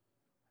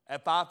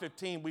 At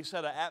 5:15, we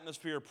set an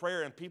atmosphere of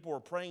prayer, and people were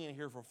praying in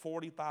here for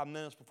 45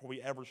 minutes before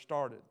we ever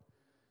started.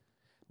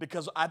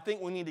 Because I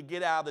think we need to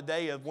get out of the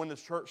day of when does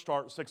church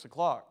start at 6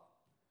 o'clock.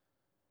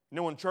 You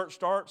know when church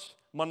starts?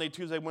 Monday,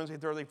 Tuesday, Wednesday,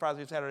 Thursday,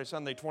 Friday, Saturday,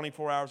 Sunday,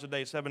 24 hours a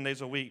day, 7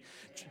 days a week.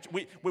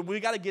 We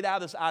got to get out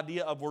of this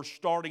idea of we're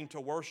starting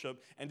to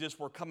worship and just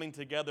we're coming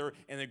together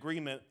in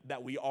agreement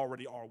that we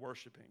already are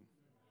worshiping.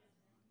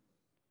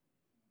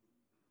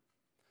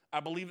 I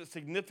believe it's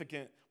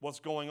significant what's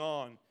going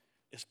on,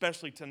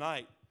 especially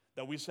tonight,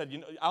 that we said,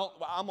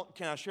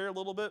 can I share a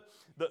little bit?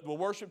 The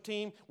worship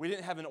team, we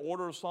didn't have an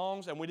order of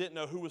songs, and we didn't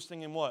know who was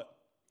singing what.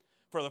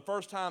 For the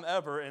first time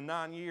ever in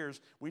 9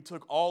 years, we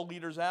took all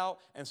leaders out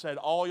and said,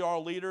 all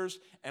y'all leaders,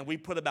 and we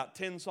put about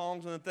 10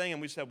 songs in the thing,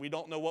 and we said, we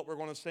don't know what we're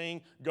going to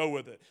sing, go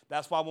with it.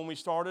 That's why when we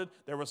started,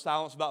 there was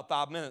silence about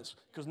 5 minutes,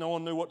 because no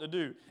one knew what to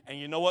do. And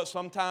you know what?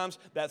 Sometimes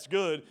that's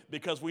good,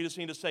 because we just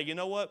need to say, you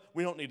know what?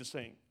 We don't need to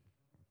sing.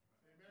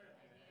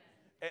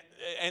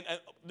 And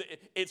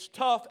it's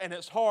tough and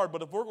it's hard,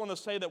 but if we're going to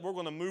say that we're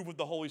going to move with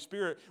the Holy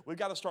Spirit, we've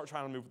got to start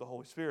trying to move with the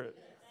Holy Spirit.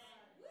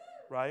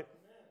 Right?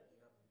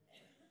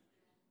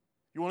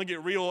 You want to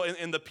get real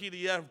in the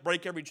PDF,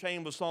 Break Every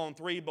Chain was song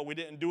 3, but we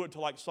didn't do it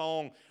till like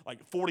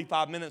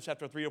 45 minutes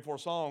after 3 or 4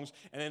 songs,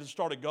 and then it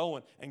started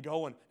going and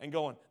going and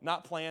going.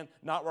 Not planned,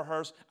 not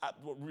rehearsed.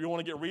 You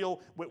want to get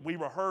real? We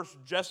rehearsed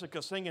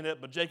Jessica singing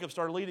it, but Jacob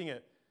started leading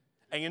it.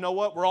 And you know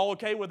what? We're all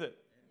okay with it.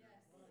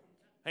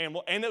 And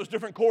it was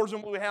different chords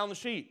than what we had on the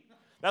sheet.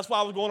 That's why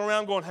I was going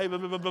around going, hey, blah,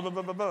 blah, blah, blah,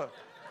 blah, blah, blah.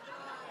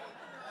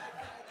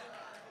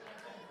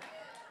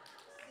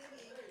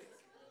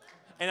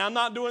 And I'm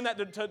not doing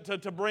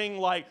that to bring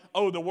like,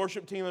 oh, the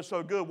worship team is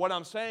so good. What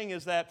I'm saying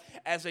is that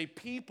as a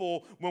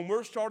people, when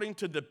we're starting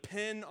to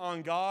depend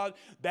on God,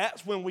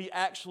 that's when we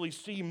actually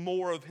see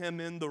more of Him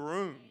in the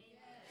room.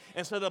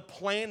 Instead of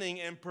planning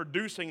and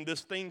producing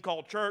this thing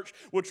called church,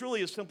 which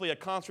really is simply a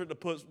concert to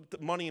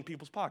put money in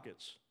people's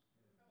pockets.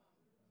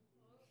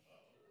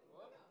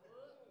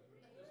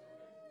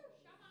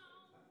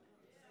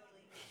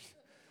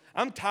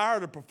 I'm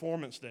tired of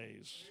performance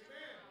days.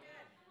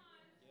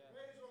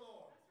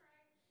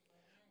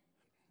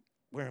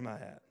 Where am I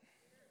at?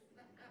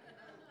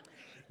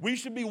 We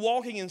should be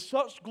walking in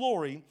such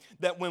glory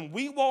that when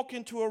we walk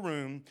into a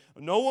room,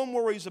 no one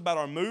worries about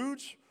our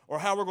moods or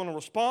how we're going to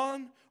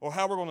respond or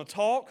how we're going to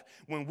talk.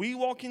 When we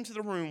walk into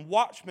the room,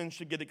 watchmen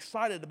should get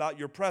excited about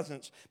your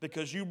presence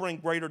because you bring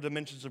greater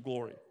dimensions of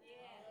glory.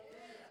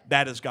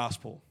 That is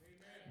gospel.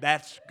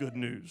 That's good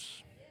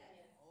news.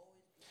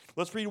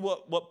 Let's read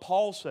what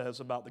Paul says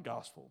about the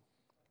gospel.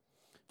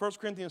 1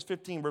 Corinthians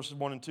 15, verses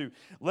 1 and 2.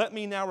 Let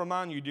me now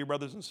remind you, dear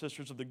brothers and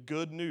sisters, of the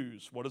good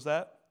news. What is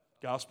that?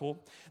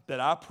 Gospel. That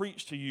I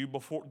preached to you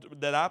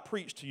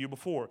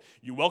before.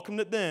 You welcomed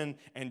it then,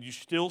 and you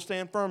still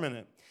stand firm in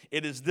it.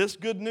 It is this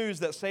good news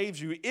that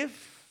saves you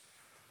if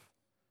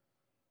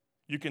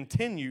you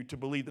continue to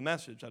believe the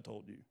message I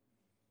told you.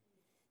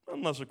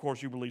 Unless, of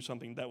course, you believe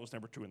something that was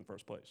never true in the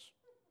first place.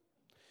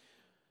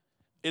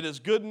 It is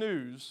good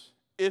news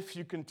if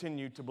you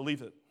continue to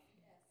believe it.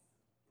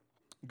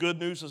 Good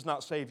news does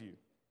not save you.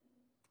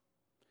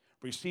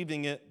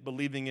 Receiving it,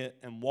 believing it,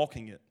 and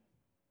walking it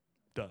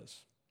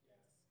does.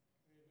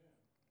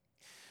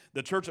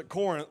 The church at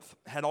Corinth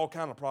had all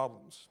kinds of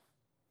problems.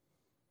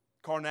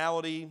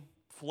 Carnality,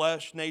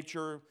 flesh,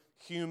 nature,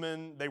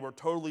 human. They were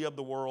totally of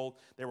the world.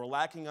 They were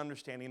lacking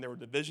understanding. There were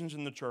divisions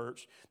in the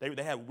church.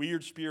 They had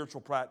weird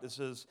spiritual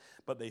practices,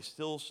 but they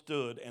still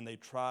stood and they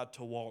tried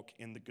to walk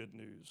in the good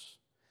news.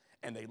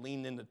 And they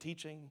leaned into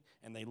teaching,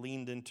 and they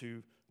leaned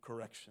into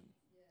correction.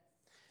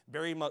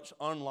 Very much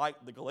unlike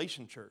the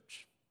Galatian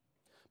church.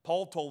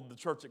 Paul told the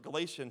church at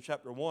Galatia in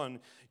chapter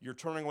 1, you're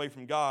turning away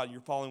from God,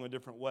 you're following a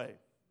different way.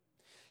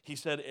 He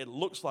said it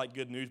looks like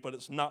good news, but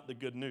it's not the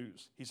good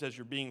news. He says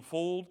you're being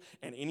fooled,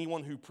 and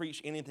anyone who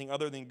preached anything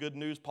other than good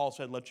news, Paul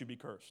said, let you be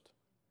cursed.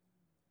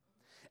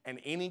 And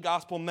any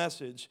gospel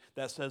message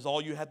that says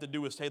all you have to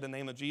do is say the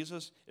name of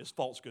Jesus is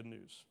false good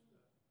news.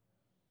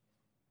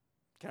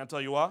 Can I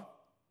tell you why?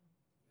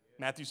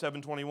 Matthew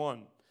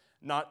 7:21.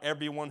 Not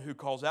everyone who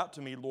calls out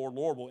to me, Lord,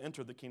 Lord, will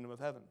enter the kingdom of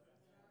heaven.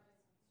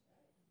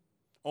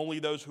 Only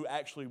those who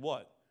actually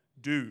what?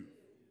 Do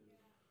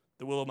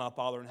the will of my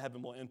Father in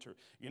heaven will enter.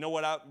 You know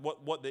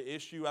what the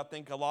issue I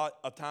think a lot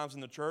of times in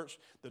the church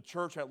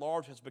at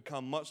large has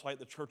become much like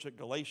the church at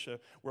Galatia,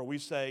 where we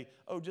say,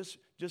 oh, just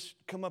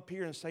come up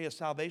here and say a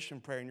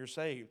salvation prayer and you're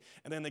saved.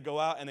 And then they go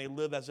out and they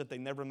live as if they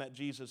never met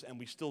Jesus, and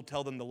we still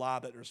tell them the lie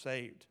that they're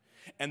saved.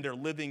 And they're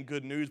living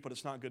good news, but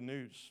it's not good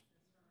news.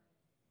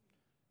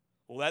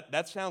 Well,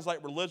 that sounds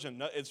like religion.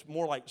 No, it's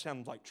more like,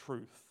 sounds like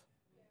truth.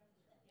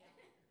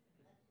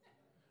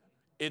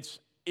 It's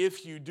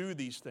if you do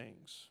these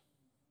things.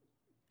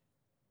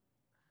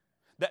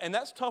 And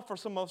that's tough for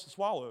some of us to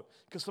swallow,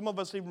 because some of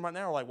us even right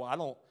now are like,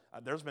 well,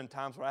 there's been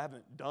times where I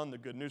haven't done the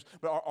good news.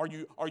 But are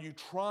you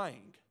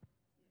trying?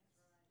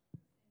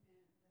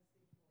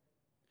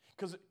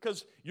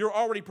 Because you're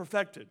already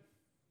perfected.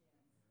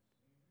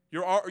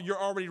 You're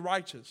already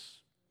righteous.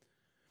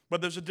 But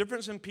there's a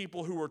difference in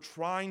people who are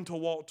trying to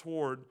walk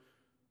toward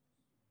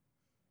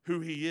who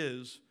He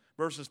is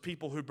versus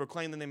people who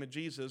proclaim the name of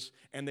Jesus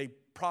and they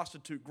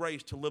prostitute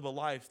grace to live a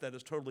life that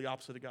is totally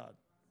opposite of God.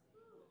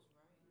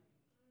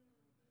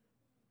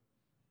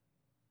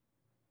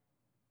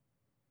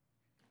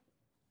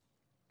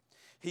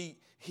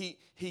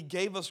 He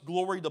gave us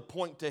glory to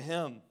point to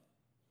Him.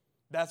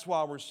 That's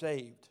why we're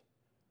saved.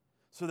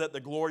 So that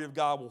the glory of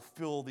God will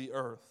fill the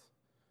earth.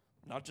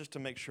 Not just to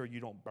make sure you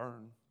don't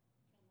burn.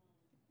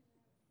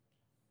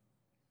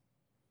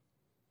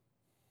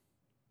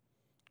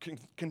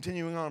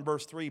 Continuing on in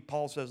verse 3,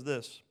 Paul says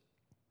this.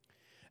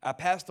 I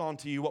passed on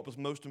to you what was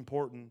most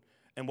important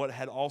and what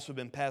had also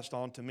been passed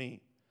on to me.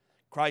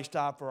 Christ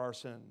died for our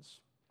sins,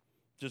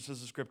 just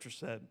as the Scripture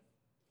said.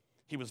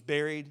 He was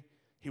buried.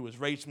 He was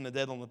raised from the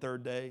dead on the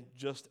third day,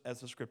 just as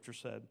the Scripture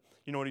said.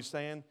 You know what he's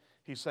saying?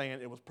 He's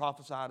saying it was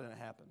prophesied and it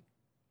happened.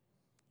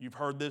 You've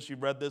heard this,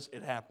 you've read this,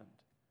 it happened.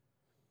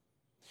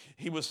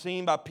 He was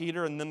seen by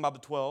Peter and then by the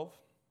 12.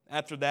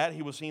 After that,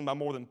 he was seen by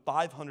more than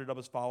 500 of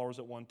his followers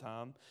at one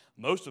time,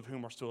 most of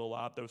whom are still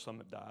alive, though some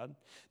have died.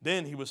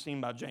 Then he was seen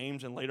by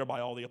James and later by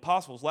all the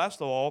apostles.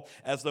 Last of all,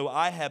 as though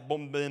I had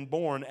been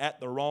born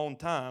at the wrong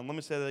time. Let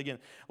me say that again.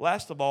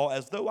 Last of all,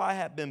 as though I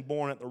had been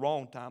born at the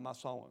wrong time, I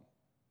saw him.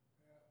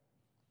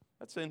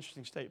 That's an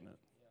interesting statement.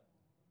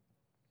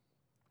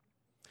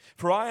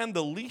 For I am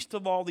the least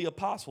of all the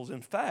apostles.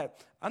 In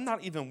fact, I'm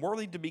not even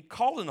worthy to be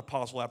called an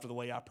apostle after the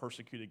way I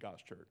persecuted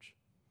God's church.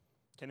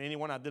 Can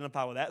anyone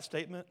identify with that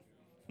statement?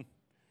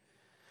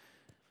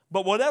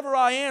 But whatever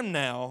I am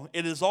now,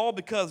 it is all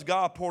because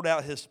God poured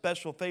out His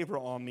special favor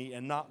on me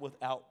and not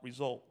without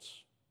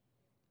results.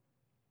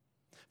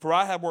 For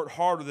I have worked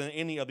harder than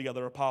any of the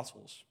other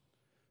apostles.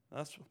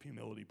 That's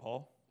humility,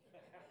 Paul.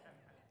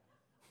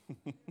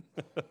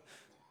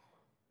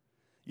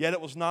 Yet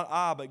it was not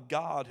I, but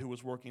God who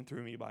was working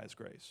through me by His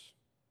grace.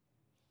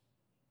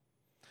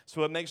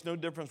 So it makes no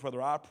difference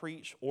whether I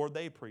preach or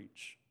they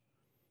preach.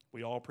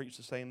 We all preach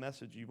the same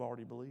message you've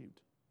already believed.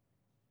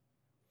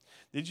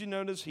 Did you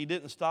notice He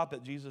didn't stop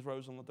at Jesus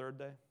rose on the third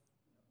day?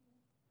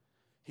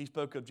 He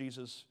spoke of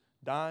Jesus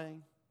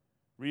dying,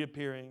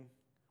 reappearing,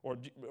 or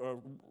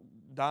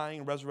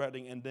dying,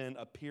 resurrecting, and then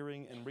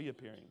appearing and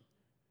reappearing.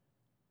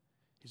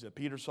 He said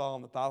Peter saw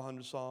Him, the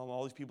 500 saw Him,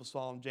 all these people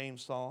saw Him,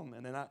 James saw Him,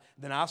 and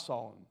then I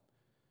saw Him.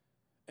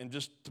 And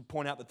just to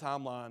point out the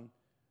timeline,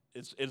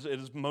 it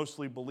is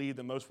mostly believed,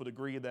 and most would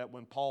agree, that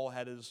when Paul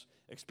had his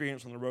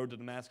experience on the road to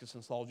Damascus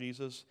and saw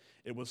Jesus,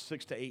 it was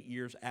 6 to 8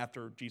 years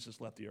after Jesus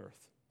left the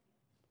earth.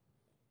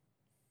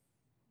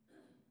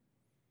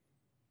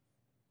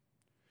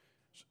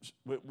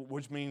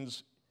 Which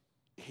means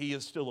He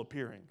is still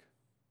appearing.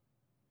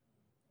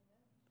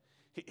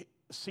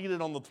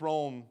 Seated on the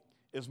throne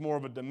is more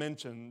of a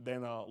dimension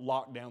than a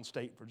lockdown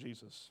state for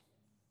Jesus.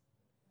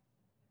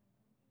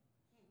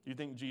 Do you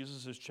think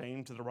Jesus is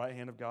chained to the right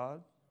hand of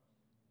God?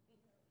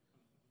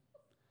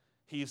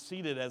 He is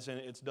seated as in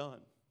it's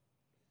done.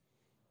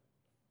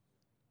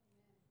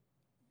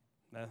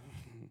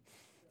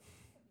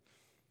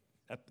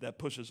 That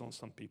pushes on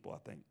some people, I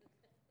think.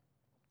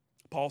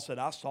 Paul said,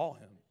 I saw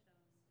Him.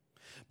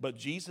 But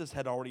Jesus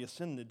had already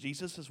ascended.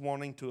 Jesus is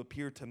wanting to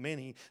appear to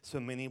many, so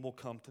many will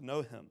come to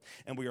know Him.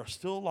 And we are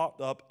still locked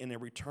up in a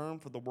return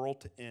for the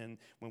world to end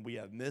when we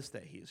have missed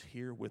that He is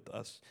here with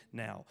us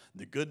now.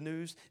 The good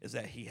news is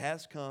that He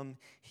has come,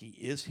 He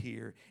is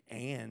here,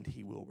 and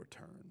He will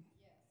return.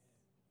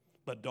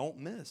 But don't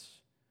miss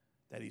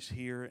that He's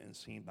here and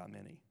seen by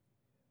many.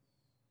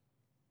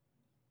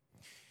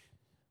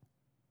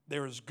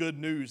 There is good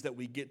news that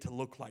we get to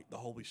look like the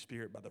Holy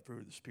Spirit by the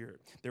fruit of the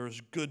Spirit. There is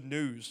good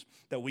news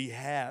that we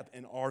have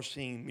and are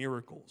seeing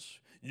miracles.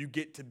 You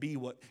get to be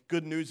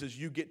good news is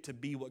you get to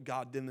be what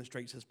God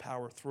demonstrates His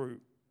power through.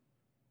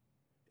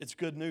 It's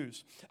good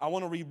news. I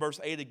want to read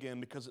verse 8 again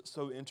because it's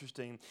so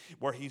interesting,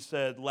 where He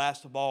said,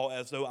 last of all,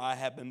 as though I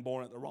had been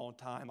born at the wrong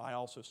time, I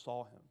also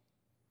saw Him.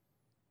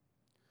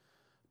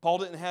 Paul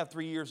didn't have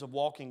 3 years of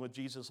walking with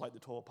Jesus like the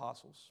 12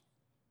 apostles.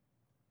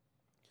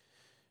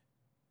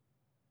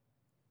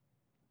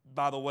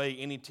 By the way,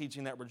 any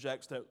teaching that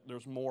rejects that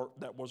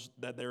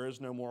there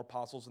is no more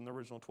apostles in the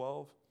original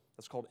 12,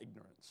 that's called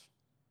ignorance.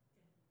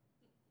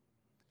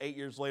 8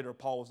 years later,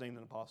 Paul was named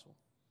an apostle.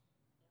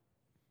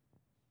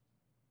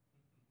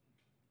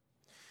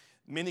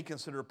 Many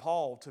consider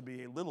Paul to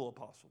be a little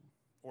apostle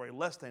or a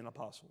less than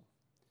apostle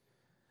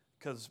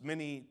because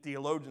many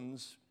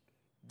theologians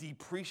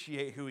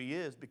depreciate who he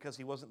is because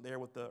he wasn't there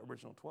with the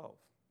original 12.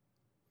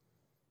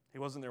 He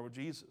wasn't there with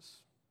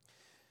Jesus.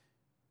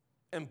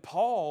 And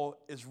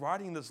Paul is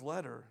writing this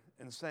letter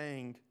and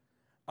saying,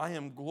 I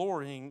am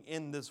glorying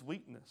in this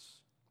weakness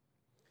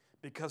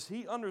because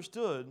he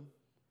understood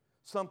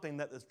something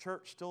that the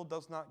church still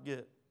does not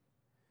get.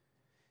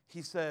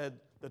 He said,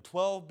 the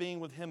 12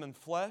 being with him in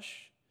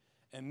flesh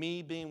and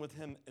me being with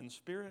him in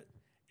spirit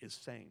is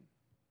same.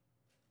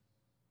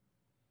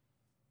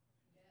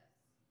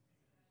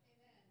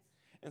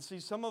 And see,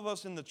 some of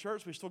us in the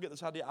church, we still get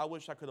this idea, I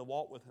wish I could have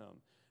walked with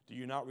him. Do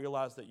you not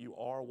realize that you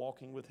are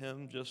walking with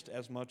him just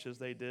as much as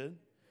they did?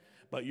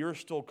 But you're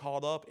still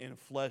caught up in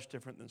flesh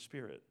different than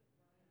spirit.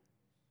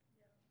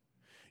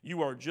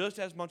 You are just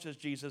as much as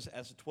Jesus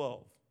as the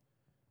 12.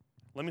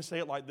 Let me say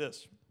it like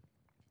this.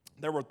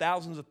 There were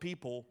thousands of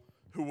people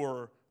who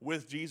were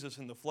with Jesus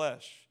in the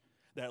flesh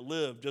that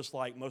lived just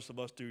like most of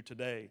us do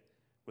today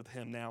with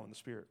him now in the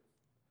spirit,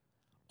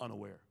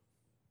 unaware.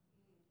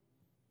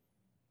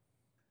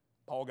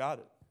 Paul got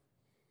it.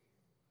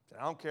 He said,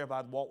 I don't care if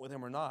I'd walk with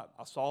him or not.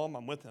 I saw him,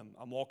 I'm with him.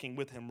 I'm walking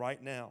with him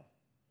right now.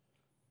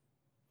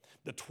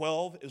 The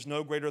 12 is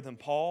no greater than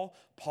Paul.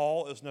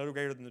 Paul is no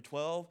greater than the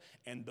 12.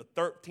 And the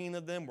 13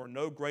 of them were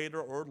no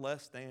greater or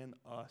less than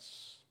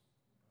us.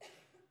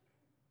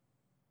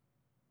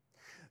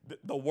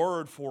 The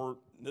word for,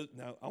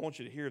 now I want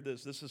you to hear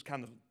this. This is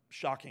kind of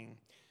shocking.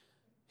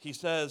 He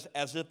says,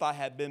 as if I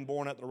had been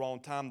born at the wrong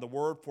time. The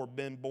word for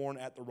been born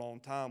at the wrong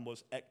time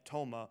was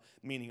ectoma,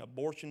 meaning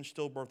abortion,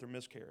 stillbirth, or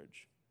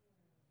miscarriage.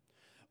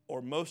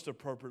 Or most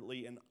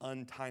appropriately, an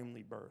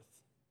untimely birth.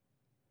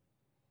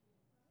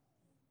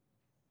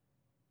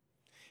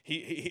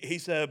 He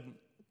said,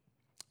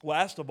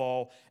 last of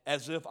all,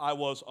 as if I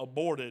was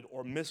aborted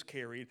or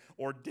miscarried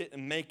or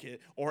didn't make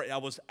it or I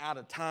was out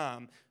of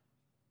time,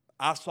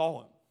 I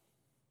saw him.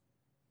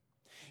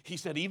 He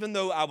said, even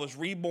though I was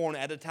reborn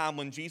at a time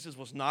when Jesus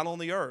was not on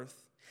the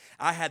earth,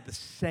 I had the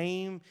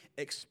same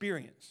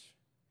experience.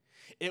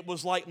 It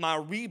was like my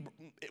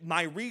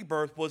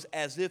rebirth was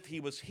as if he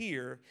was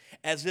here,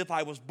 as if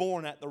I was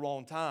born at the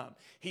wrong time.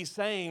 He's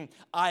saying,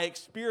 I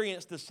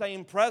experienced the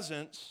same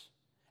presence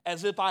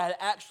as if I had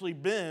actually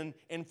been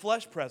in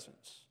flesh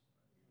presence.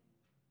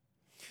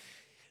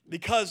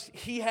 Because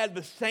he had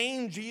the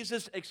same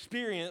Jesus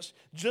experience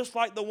just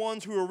like the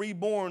ones who were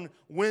reborn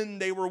when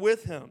they were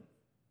with him.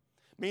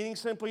 Meaning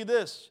simply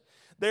this,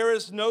 there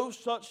is no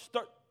such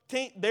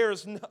thing, I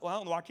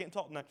don't know, I can't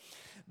talk tonight.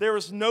 There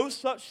is no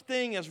such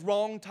thing as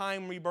wrong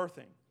time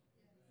rebirthing.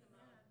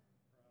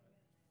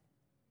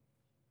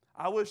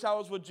 I wish I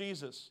was with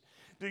Jesus.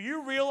 Do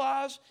you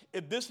realize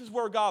if this is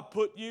where God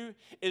put you,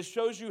 it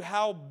shows you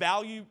how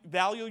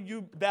valuable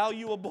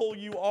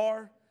you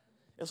are?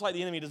 It's like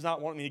the enemy does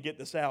not want me to get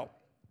this out.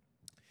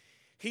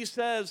 He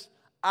says,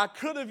 I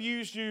could have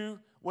used you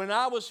when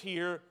I was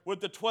here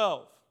with the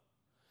 12.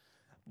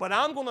 But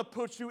I'm going to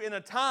put you in a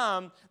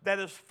time that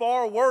is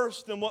far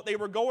worse than what they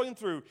were going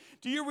through.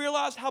 Do you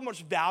realize how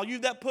much value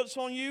that puts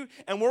on you?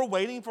 And we're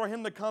waiting for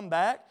him to come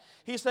back.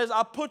 He says,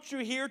 I put you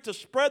here to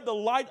spread the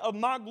light of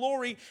my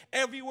glory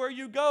everywhere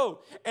you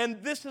go.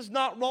 And this is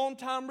not wrong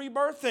time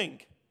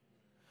rebirthing.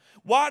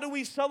 Why do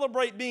we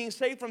celebrate being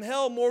saved from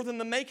hell more than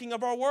the making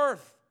of our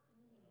worth?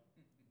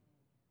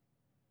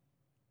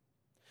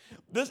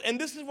 This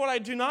is what I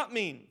do not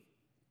mean.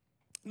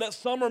 That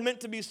some are meant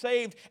to be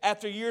saved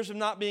after years of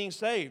not being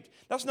saved.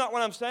 That's not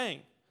what I'm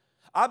saying.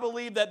 I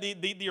believe that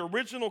the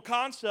original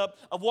concept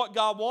of what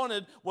God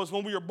wanted was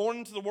when we were born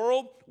into the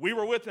world, we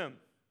were with him.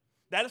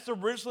 That is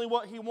originally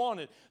what he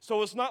wanted.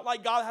 So it's not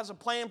like God has a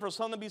plan for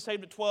some to be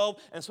saved at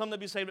 12 and some to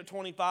be saved at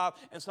 25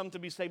 and some to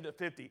be saved at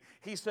 50.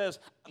 He says,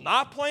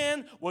 my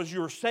plan was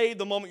you're saved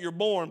the moment you're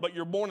born, but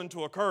you're born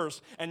into a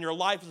curse and your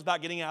life is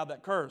about getting out of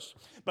that curse.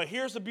 But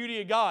here's the beauty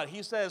of God.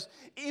 He says,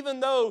 even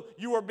though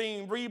you are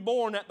being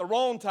reborn at the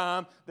wrong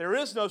time, there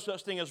is no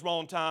such thing as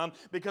wrong time,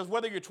 because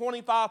whether you're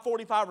 25,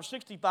 45, or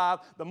 65,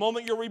 the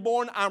moment you're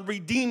reborn, I'm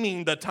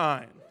redeeming the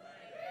time.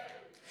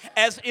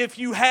 As if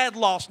you had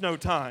lost no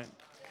time.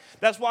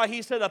 That's why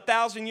he said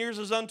 1,000 years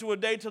is unto a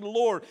day to the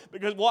Lord.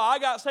 Because, well, I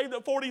got saved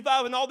at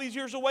 45 and all these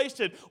years are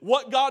wasted.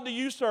 What God do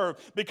you serve?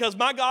 Because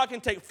my God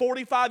can take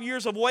 45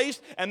 years of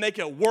waste and make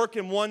it work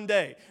in one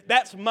day.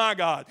 That's my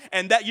God.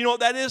 And that, you know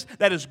what that is?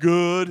 That is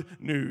good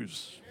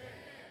news.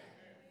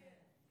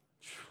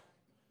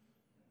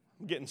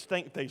 I'm getting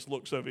stink-faced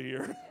looks over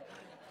here.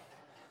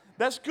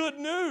 That's good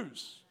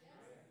news.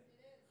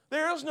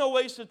 There is no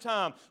wasted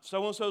time.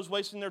 So-and-so is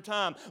wasting their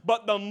time.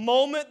 But the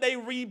moment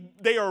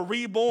they are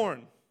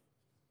reborn,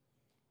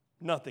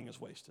 nothing is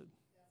wasted.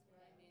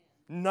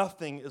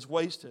 Nothing is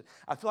wasted.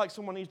 I feel like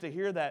someone needs to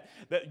hear that.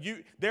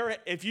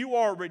 If you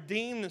are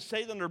redeemed and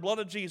saved under the blood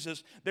of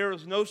Jesus, there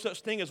is no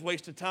such thing as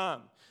wasted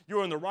time.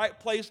 You're in the right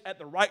place at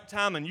the right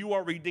time, and you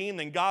are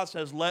redeemed, and God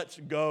says, let's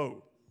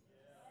go.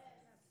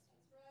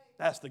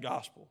 That's the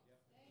gospel.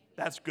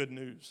 That's good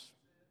news.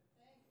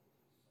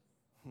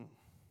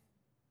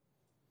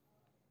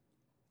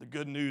 The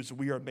good news,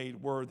 we are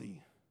made worthy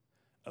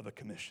of a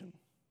commission.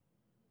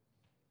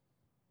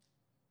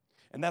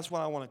 And that's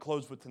what I want to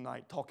close with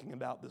tonight, talking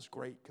about this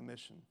great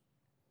commission.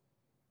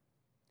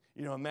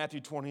 You know, in Matthew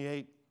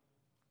 28,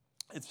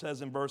 it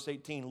says in verse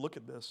 18, look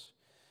at this.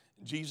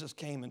 Jesus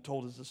came and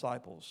told his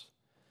disciples,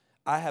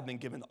 I have been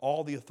given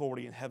all the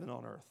authority in heaven and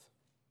on earth.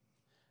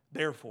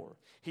 Therefore,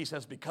 he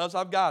says, because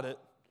I've got it,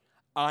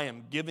 I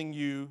am giving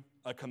you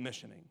a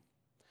commissioning.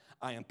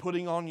 I am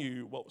putting on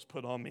you what was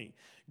put on me.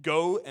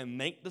 Go and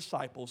make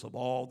disciples of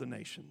all the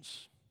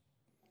nations,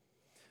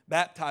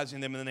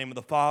 baptizing them in the name of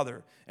the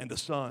Father and the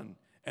Son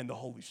and the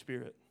Holy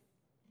Spirit.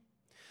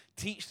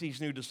 Teach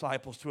these new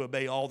disciples to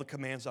obey all the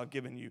commands I've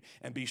given you,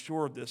 and be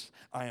sure of this,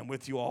 I am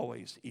with you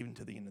always, even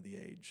to the end of the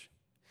age.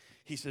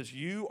 He says,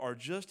 you are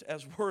just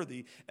as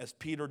worthy as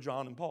Peter,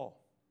 John, and Paul.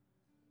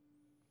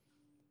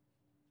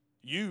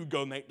 You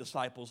go make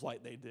disciples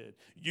like they did.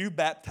 You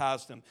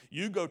baptize them.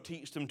 You go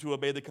teach them to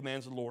obey the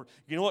commands of the Lord.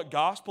 You know what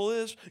gospel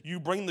is? You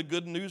bring the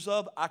good news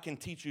of, I can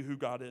teach you who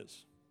God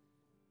is.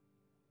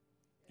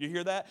 You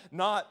hear that?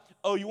 Not,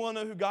 oh, you want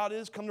to know who God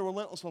is? Come to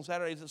Relentless on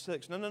Saturdays at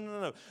 6.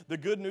 No. The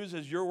good news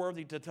is you're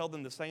worthy to tell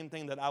them the same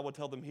thing that I would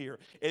tell them here.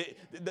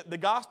 The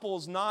gospel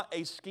is not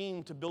a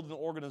scheme to build an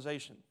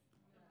organization.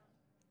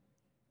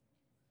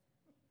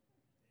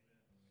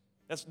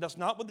 That's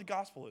not what the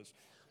gospel is.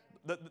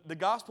 The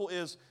gospel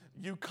is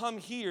you come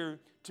here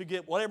to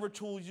get whatever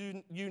tools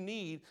you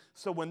need,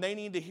 so when they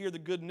need to hear the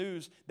good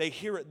news, they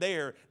hear it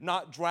there,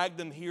 not drag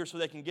them here so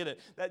they can get it.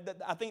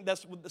 I think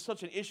that's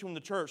such an issue in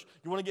the church.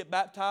 You want to get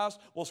baptized?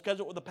 Well,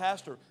 schedule it with the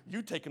pastor.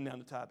 You take them down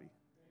to Tybee.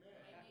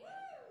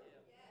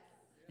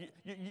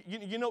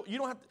 You know, you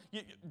don't have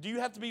to, do you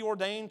have to be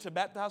ordained to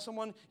baptize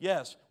someone?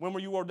 Yes. When were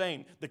you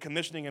ordained? The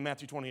commissioning in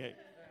Matthew 28.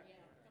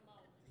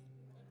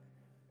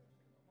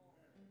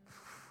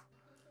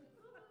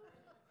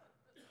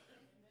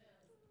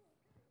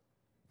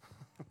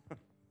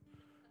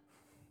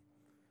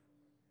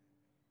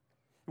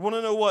 You want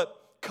to know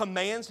what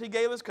commands he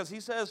gave us? Because he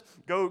says,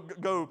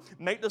 go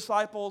make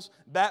disciples,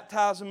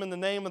 baptize them in the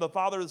name of the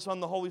Father, the Son,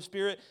 and the Holy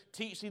Spirit.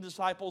 Teach these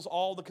disciples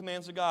all the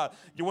commands of God.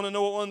 You want to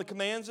know what one of the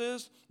commands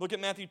is? Look at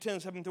Matthew 10,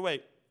 7 through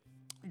 8.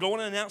 Go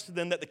and announce to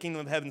them that the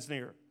kingdom of heaven is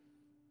near.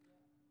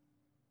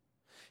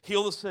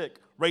 Heal the sick,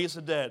 raise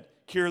the dead,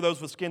 cure those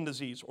with skin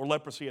disease or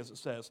leprosy, as it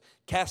says.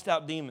 Cast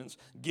out demons.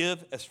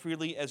 Give as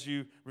freely as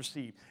you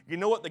receive. You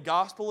know what the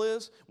gospel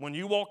is? When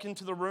you walk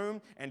into the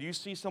room and you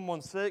see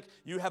someone sick,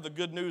 you have the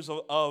good news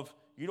of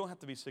you don't have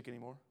to be sick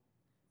anymore.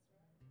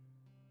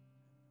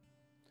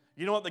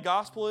 You know what the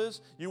gospel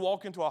is? You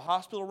walk into a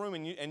hospital room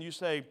and you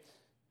say,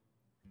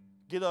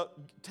 get up,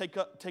 take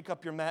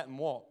up your mat and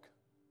walk.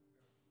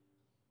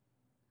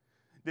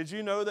 Did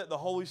you know that the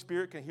Holy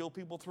Spirit can heal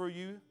people through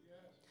you?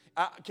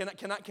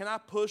 Can I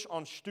push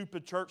on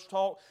stupid church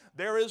talk?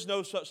 There is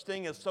no such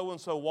thing as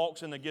so-and-so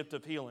walks in the gift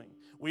of healing.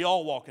 We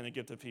all walk in the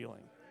gift of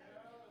healing.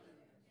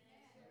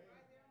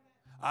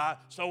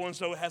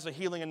 So-and-so has a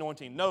healing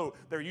anointing. No,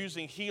 they're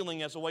using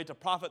healing as a way to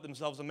profit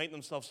themselves and make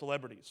themselves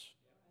celebrities.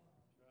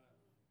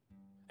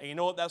 And you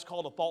know what? That's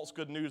called a false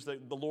good news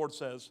that the Lord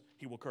says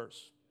he will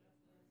curse.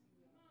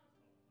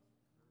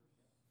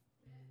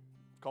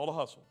 It's called a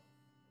hustle.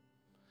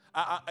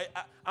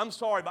 I'm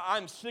sorry, but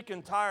I'm sick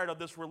and tired of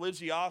this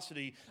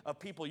religiosity of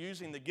people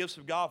using the gifts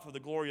of God for the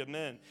glory of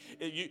men.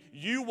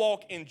 You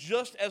walk in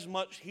just as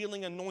much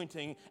healing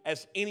anointing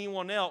as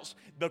anyone else.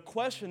 The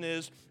question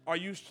is, are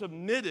you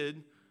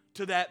submitted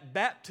to that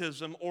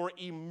baptism or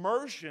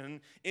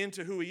immersion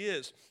into who he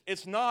is?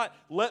 It's not,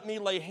 let me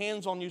lay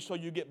hands on you so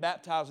you get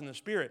baptized in the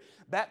Spirit.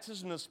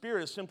 Baptism in the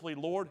Spirit is simply,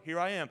 Lord, here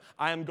I am.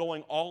 I am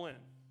going all in.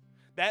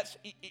 That's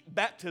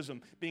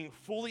baptism, being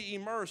fully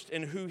immersed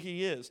in who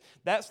he is.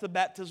 That's the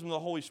baptism of the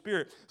Holy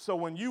Spirit. So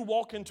when you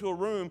walk into a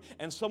room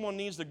and someone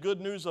needs the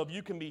good news of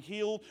you can be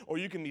healed or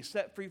you can be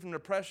set free from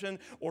depression,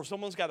 or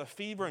someone's got a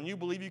fever and you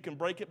believe you can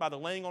break it by the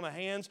laying on of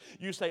hands,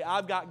 you say,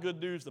 I've got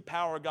good news. The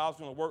power of God's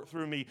going to work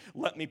through me.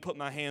 Let me put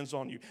my hands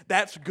on you.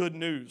 That's good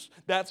news.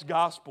 That's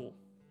gospel.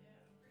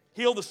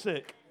 Heal the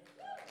sick.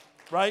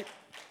 Right?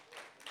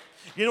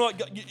 You know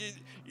what?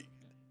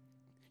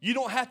 You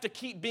don't have to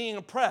keep being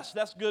oppressed.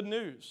 That's good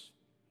news.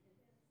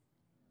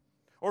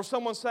 Or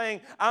someone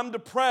saying, I'm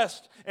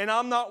depressed and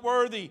I'm not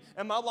worthy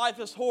and my life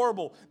is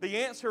horrible. The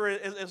answer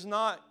is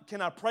not,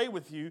 can I pray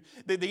with you?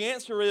 The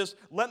answer is,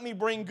 let me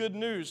bring good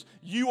news.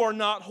 You are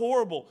not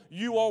horrible.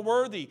 You are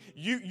worthy.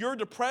 Your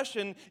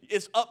depression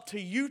is up to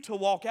you to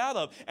walk out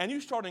of. And you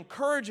start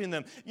encouraging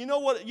them. You know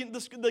what?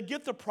 The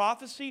gift of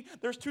prophecy,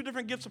 there's two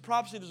different gifts of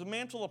prophecy. There's a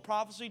mantle of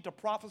prophecy to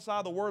prophesy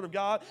the word of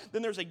God.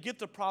 Then there's a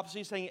gift of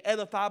prophecy saying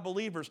edify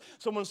believers.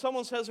 So when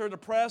someone says they're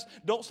depressed,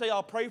 don't say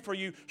I'll pray for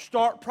you.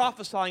 Start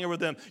prophesying over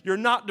them. You're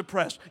not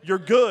depressed. You're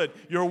good.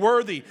 You're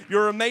worthy.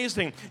 You're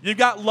amazing. You've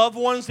got loved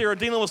ones that are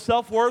dealing with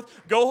self-worth.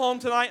 Go home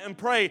tonight and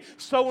pray.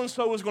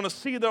 So-and-so is going to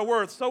see their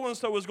worth.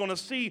 So-and-so is going to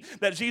see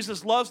that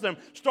Jesus loves them.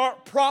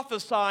 Start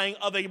prophesying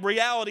of a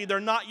reality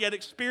they're not yet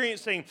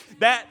experiencing.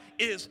 That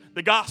is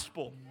the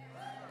gospel.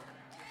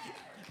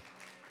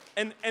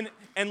 And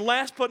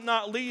last but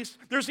not least,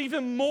 there's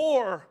even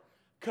more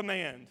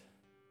command.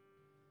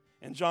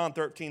 In John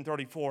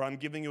 13:34, I'm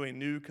giving you a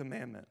new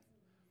commandment.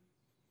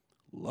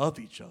 Love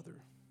each other.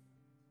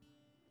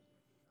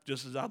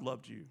 Just as I've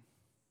loved you,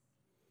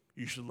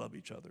 you should love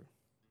each other.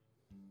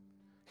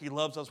 He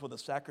loves us with a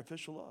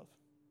sacrificial love.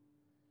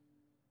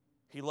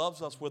 He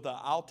loves us with a,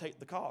 I'll take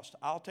the cost.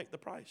 I'll take the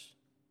price.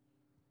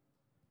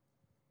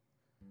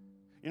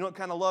 You know what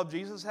kind of love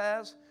Jesus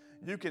has?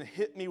 You can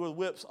hit me with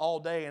whips all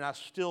day and I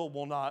still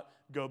will not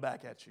go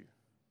back at you.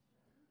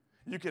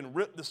 You can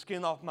rip the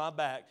skin off my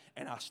back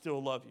and I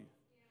still love you.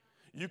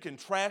 You can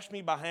trash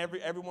me behind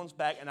everyone's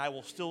back, and I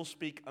will still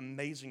speak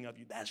amazing of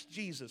you. That's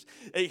Jesus.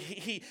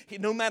 He,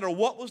 no matter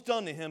what was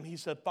done to him, he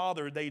said,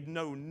 Father, they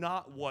know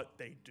not what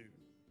they do.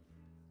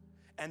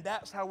 And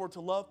that's how we're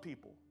to love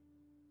people.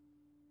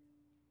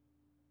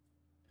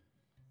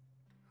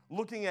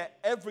 looking at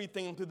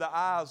everything through the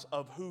eyes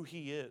of who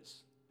He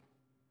is.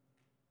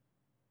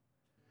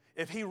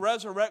 If He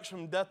resurrects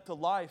from death to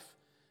life,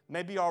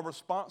 maybe our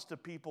response to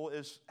people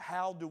is,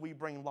 how do we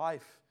bring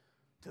life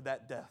to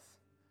that death,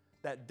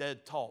 that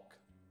dead talk,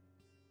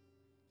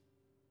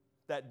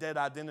 that dead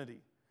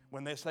identity?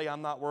 When they say,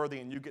 I'm not worthy,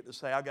 and you get to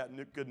say, I got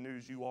good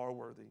news, you are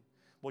worthy.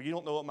 Well, you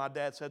don't know what my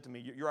dad said to me.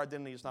 Your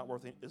identity is not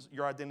worthy.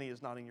 Your identity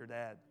is not in your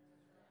dad.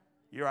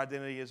 Your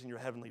identity is in your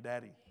heavenly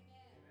daddy.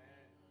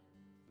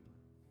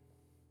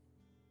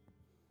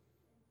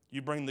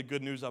 You bring the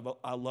good news of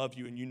I love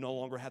you, and you no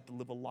longer have to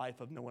live a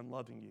life of no one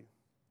loving you.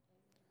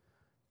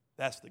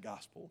 That's the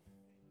gospel.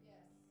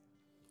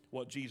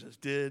 What Jesus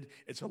did,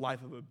 it's a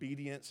life of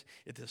obedience.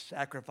 It's His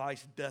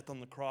sacrifice, death on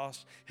the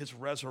cross, His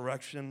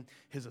resurrection,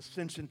 His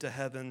ascension to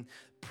heaven,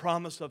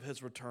 promise of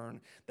His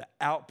return, the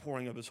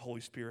outpouring of His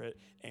Holy Spirit,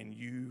 and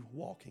you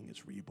walking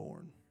as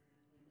reborn.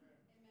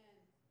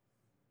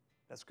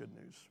 That's good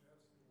news.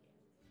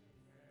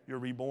 You're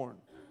reborn.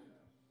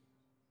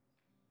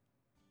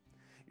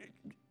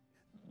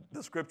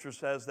 The scripture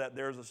says that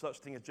there is a such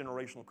thing as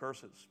generational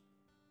curses.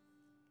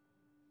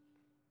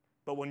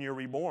 But when you're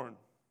reborn,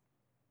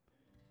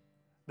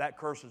 that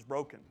curse is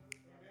broken.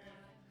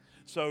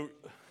 So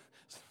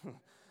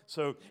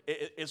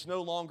it's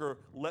no longer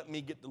let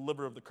me get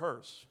delivered of the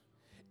curse.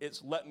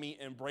 It's let me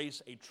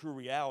embrace a true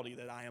reality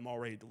that I am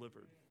already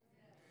delivered.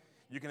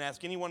 You can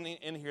ask anyone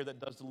in here that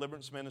does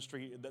deliverance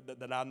ministry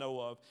that I know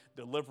of.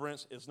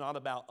 Deliverance is not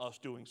about us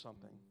doing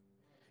something.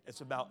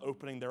 It's about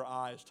opening their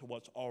eyes to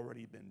what's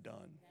already been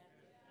done.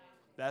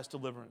 That's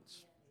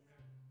deliverance.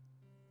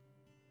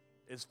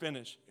 It's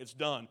finished. It's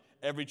done.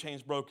 Every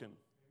chain's broken.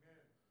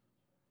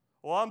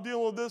 Well, I'm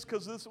dealing with this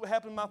because this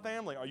happened in my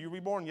family. Are you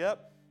reborn?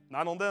 Yep.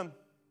 Not on them.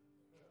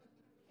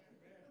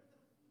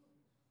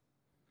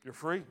 You're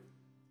free.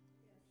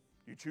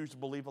 You choose to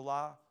believe a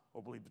lie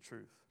or believe the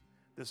truth.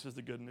 This is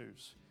the good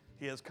news.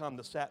 He has come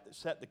to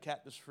set the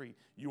captives free.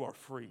 You are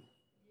free.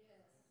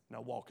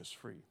 Now walk as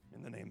free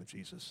in the name of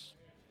Jesus.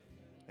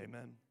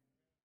 Amen.